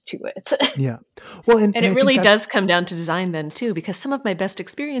art to it. Yeah. Well, and And I it think really that's, does come down to design then too, because some of my best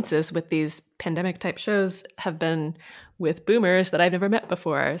experiences with these pandemic type shows have been with boomers that I've never met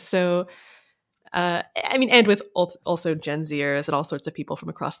before. So, I mean, and with also Gen Zers and all sorts of people from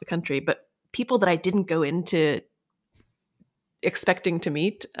across the country, but people that I didn't go into expecting to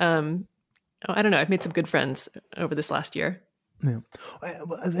meet. I don't know. I've made some good friends over this last year. yeah.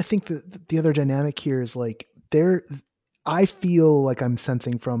 I think the other dynamic here is like I feel like I'm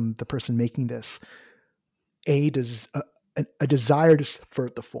sensing from the person making this a desire to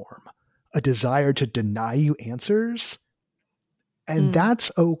subvert the form, a desire to deny you answers, and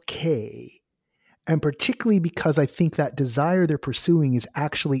that's okay. And particularly because I think that desire they're pursuing is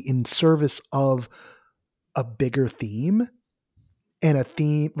actually in service of a bigger theme, and a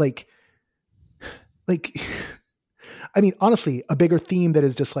theme like I mean, honestly, a bigger theme that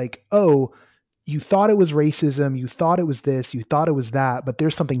is just like, oh, you thought it was racism, you thought it was this, you thought it was that, but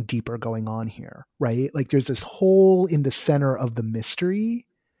there's something deeper going on here, right? Like there's this hole in the center of the mystery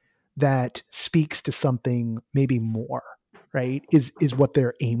that speaks to something maybe more, right? Is what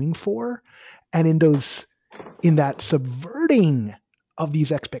they're aiming for. And in that subverting of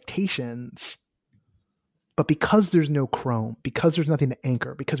these expectations, but because there's no Chrome, because there's nothing to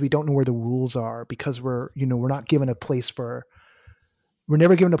anchor, because we don't know where the rules are, because we're not given a place we're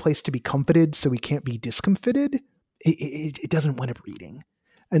never given a place to be comforted, so we can't be discomfited. It doesn't wind up reading.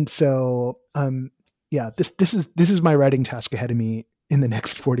 And so, yeah, this is my writing task ahead of me in the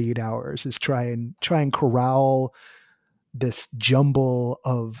next 48 hours is try and corral this jumble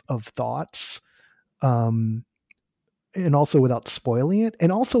of thoughts, and also without spoiling it.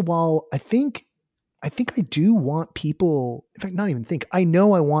 And also while I think I do want people, in fact, not even think, I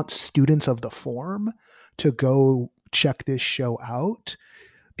know I want students of the form to go check this show out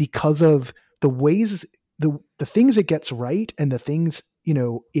because of the ways, the things it gets right and the things,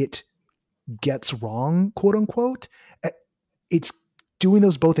 it gets wrong, quote unquote. It's doing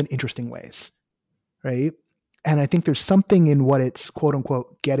those both in interesting ways, right? And I think there's something in what it's, quote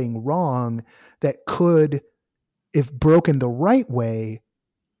unquote, getting wrong that could, if broken the right way,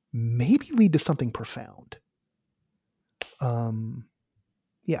 maybe lead to something profound.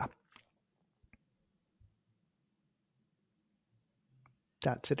 Yeah.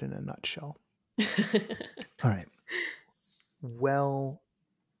 That's it in a nutshell. All right. Well,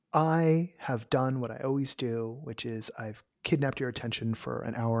 I have done what I always do, which is I've kidnapped your attention for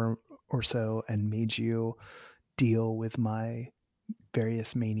an hour or so and made you deal with my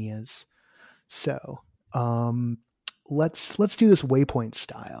various manias. So, let's do this waypoint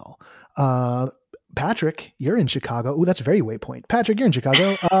style. Patrick, you're in Chicago. Oh, that's very Waypoint. Patrick, you're in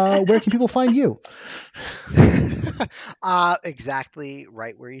Chicago. Where can people find you? Exactly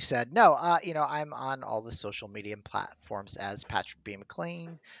right where you said. No, I'm on all the social media platforms as Patrick B.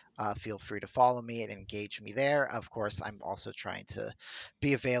 McLean. Feel free to follow me and engage me there. Of course, I'm also trying to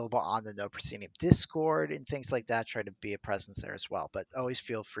be available on the No Proscenium Discord and things like that. Try to be a presence there as well. But always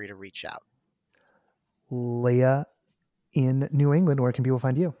feel free to reach out. Leah in New England, where can people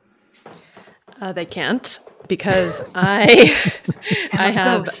find you? They can't because I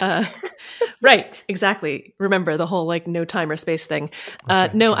have right, exactly. Remember the whole like no time or space thing.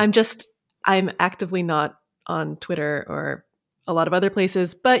 Right, no, right. I'm actively not on Twitter or a lot of other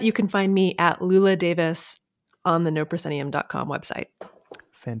places, but you can find me at Lula Davis on the noproscenium.com website.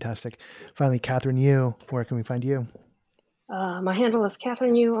 Fantastic. Finally, Catherine Yu, where can we find you? My handle is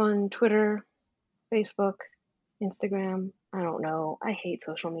Catherine Yu on Twitter, Facebook, Instagram. I don't know. I hate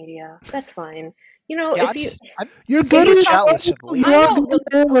social media. That's fine. Yeah, You're good at challenge, it. You are good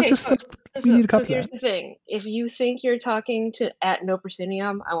at it. We need to copy here's that. the thing. If you think you're talking to at No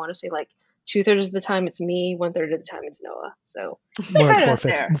Proscenium, I want to say like 2/3 of the time it's me, 1/3 of the time it's Noah. So More like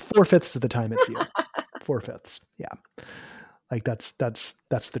 4/5. 4/5 of the time it's you. 4/5. Yeah. Like that's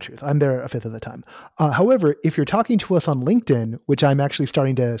the truth. I'm there 1/5 of the time. However, if you're talking to us on LinkedIn, which I'm actually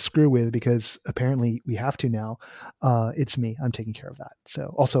starting to screw with because apparently we have to now, it's me. I'm taking care of that.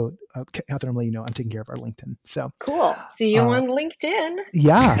 So also, Catherine, I'm letting you know I'm taking care of our LinkedIn. So cool. See you on LinkedIn.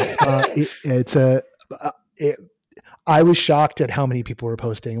 Yeah, I was shocked at how many people were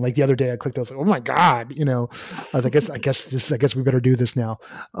posting. Like the other day, I clicked. I was like, "Oh my god!" I was like, I guess we better do this now.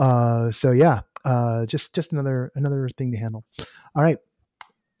 So yeah, just another thing to handle. All right,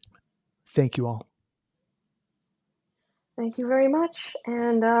 thank you all. Thank you very much,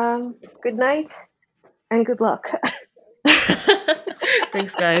 and good night, and good luck.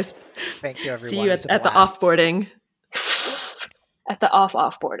 Thanks, guys. Thank you, everyone. See you at the offboarding. At the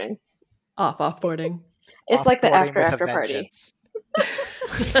offboarding. Offboarding. It's like the after party.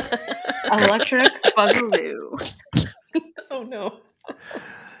 Electric Boogaloo. Oh no.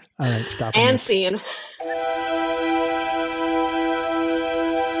 All right, stop. And scene.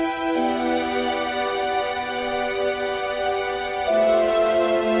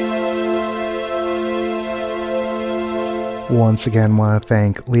 Once again, want to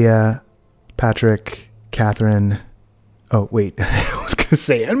thank Leah, Patrick, Catherine. Oh wait, I was gonna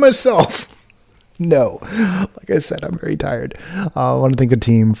say and myself. No, like I said, I'm very tired. I want to thank the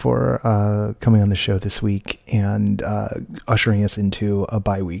team for coming on the show this week and ushering us into a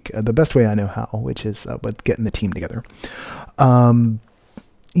bye week the best way I know how, which is with getting the team together.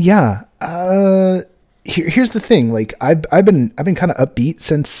 Here's the thing. Like I've been kind of upbeat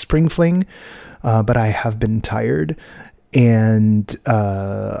since Spring Fling, but I have been tired. And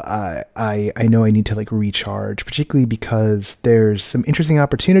I know I need to like recharge, particularly because there's some interesting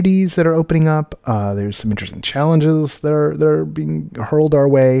opportunities that are opening up. There's some interesting challenges that are being hurled our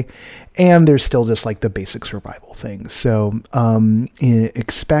way, and there's still just like the basic survival things. So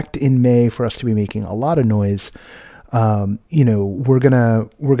expect in May for us to be making a lot of noise. We're gonna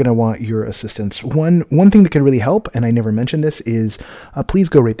want your assistance. One thing that can really help, and I never mentioned this, is please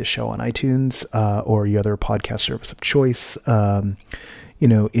go rate the show on iTunes or your other podcast service of choice.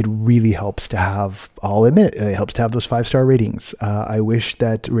 It really helps to have, I'll admit it helps to have those 5-star ratings. I wish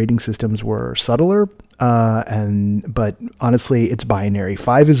that rating systems were subtler, but honestly, it's binary.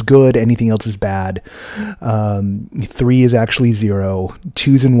 5 is good, anything else is bad. 3 is actually 0.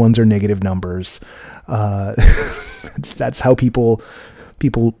 2s and 1s are negative numbers. That's how people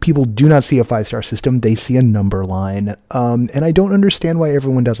do not see a 5-star system. They see a number line. And I don't understand why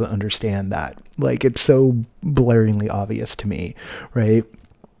everyone doesn't understand that. Like, it's so blaringly obvious to me, right?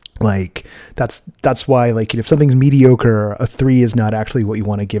 Like that's why, like, if something's mediocre, a 3 is not actually what you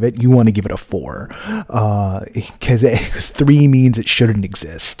want to give it. You want to give it a 4, because 3 means it shouldn't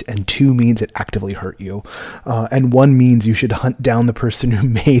exist, and 2 means it actively hurt you, and 1 means you should hunt down the person who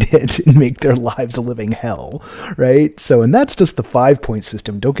made it and make their lives a living hell, right? So, and that's just the 5-point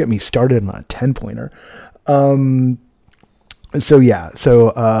system. Don't get me started on a 10-pointer. So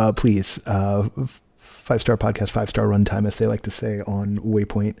please, 5-star podcast, 5-star runtime, as they like to say on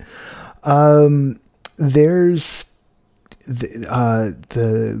Waypoint. There's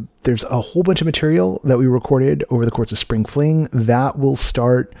a whole bunch of material that we recorded over the course of Spring Fling that will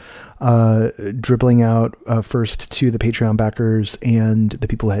start dribbling out first to the Patreon backers and the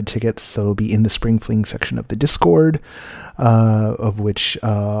people who had tickets. So it'll be in the Spring Fling section of the Discord, of which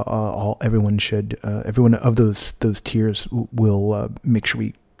everyone of those tiers will make sure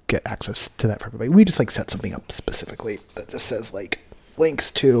we get access to that for everybody. We just like set something up specifically that just says like links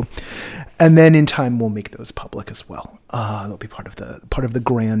to, And then in time we'll make those public as well. They'll be part of the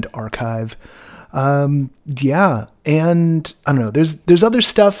grand archive. Yeah, and I don't know. There's other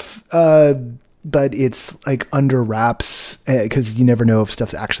stuff, but it's like under wraps because you never know if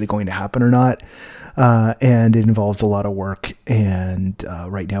stuff's actually going to happen or not. And it involves a lot of work. And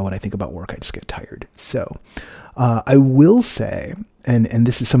right now, when I think about work, I just get tired. So I will say, and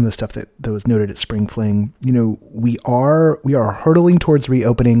this is some of the stuff that was noted at Spring Fling. You know, we are hurtling towards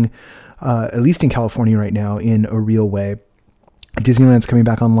reopening, at least in California right now, in a real way. Disneyland's coming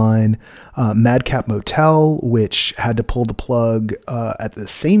back online. Madcap Motel, which had to pull the plug at the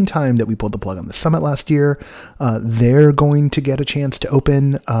same time that we pulled the plug on the summit last year, they're going to get a chance to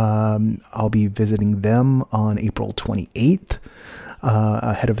open. I'll be visiting them on April 28th,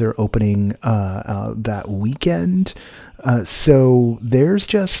 ahead of their opening that weekend. So there's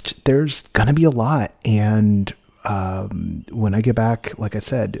going to be a lot. And when I get back, like I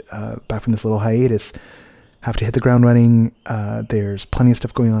said, back from this little hiatus, have to hit the ground running. There's plenty of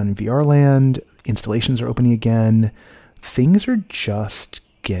stuff going on in VR land. Installations are opening again. Things are just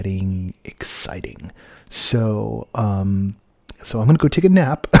getting exciting. So I'm going to go take a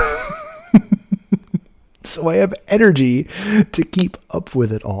nap. So I have energy to keep up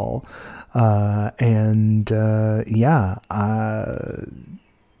with it all.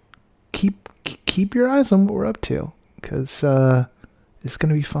 Keep your eyes on what we're up to, because it's going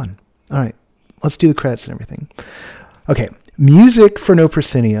to be fun. All right. Let's do the credits and everything. Okay. Music for No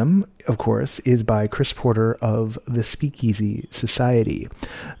Proscenium, of course, is by Chris Porter of the Speakeasy Society.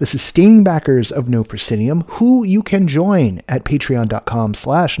 The sustaining backers of No Proscenium, who you can join at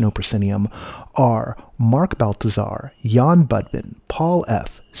patreon.com/No Proscenium, are Mark Baltazar, Jan Budman, Paul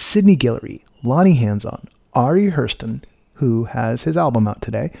F., Sydney Guillory, Lonnie Hanson, Ari Hurston, who has his album out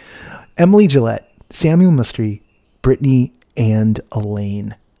today, Emily Gillette, Samuel Mustry, Brittany, and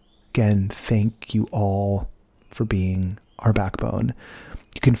Elaine. Again, thank you all for being our backbone.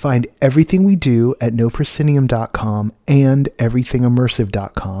 You can find everything we do at noproscenium.com and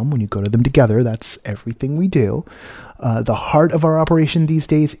everythingimmersive.com. When you go to them together, that's everything we do. The heart of our operation these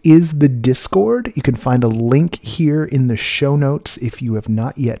days is the Discord. You can find a link here in the show notes if you have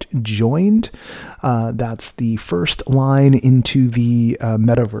not yet joined. That's the first line into the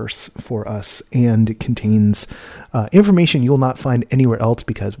metaverse for us, and it contains information you'll not find anywhere else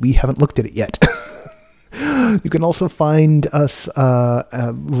because we haven't looked at it yet. You can also find us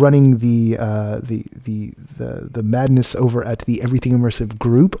running the madness over at the Everything Immersive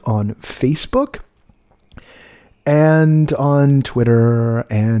group on Facebook and on Twitter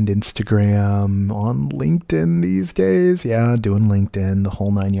and Instagram, on LinkedIn these days. Yeah, doing LinkedIn, the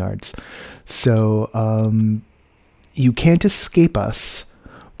whole 9 yards. So you can't escape us.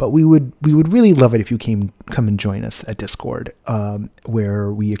 But we would really love it if you come and join us at Discord,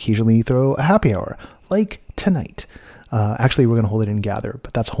 where we occasionally throw a happy hour, like tonight. Actually, we're going to hold it in Gather,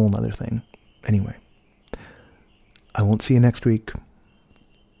 but that's a whole nother thing. Anyway, I won't see you next week,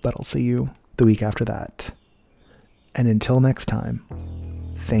 but I'll see you the week after that. And until next time,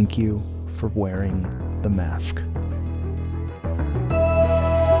 thank you for wearing the mask.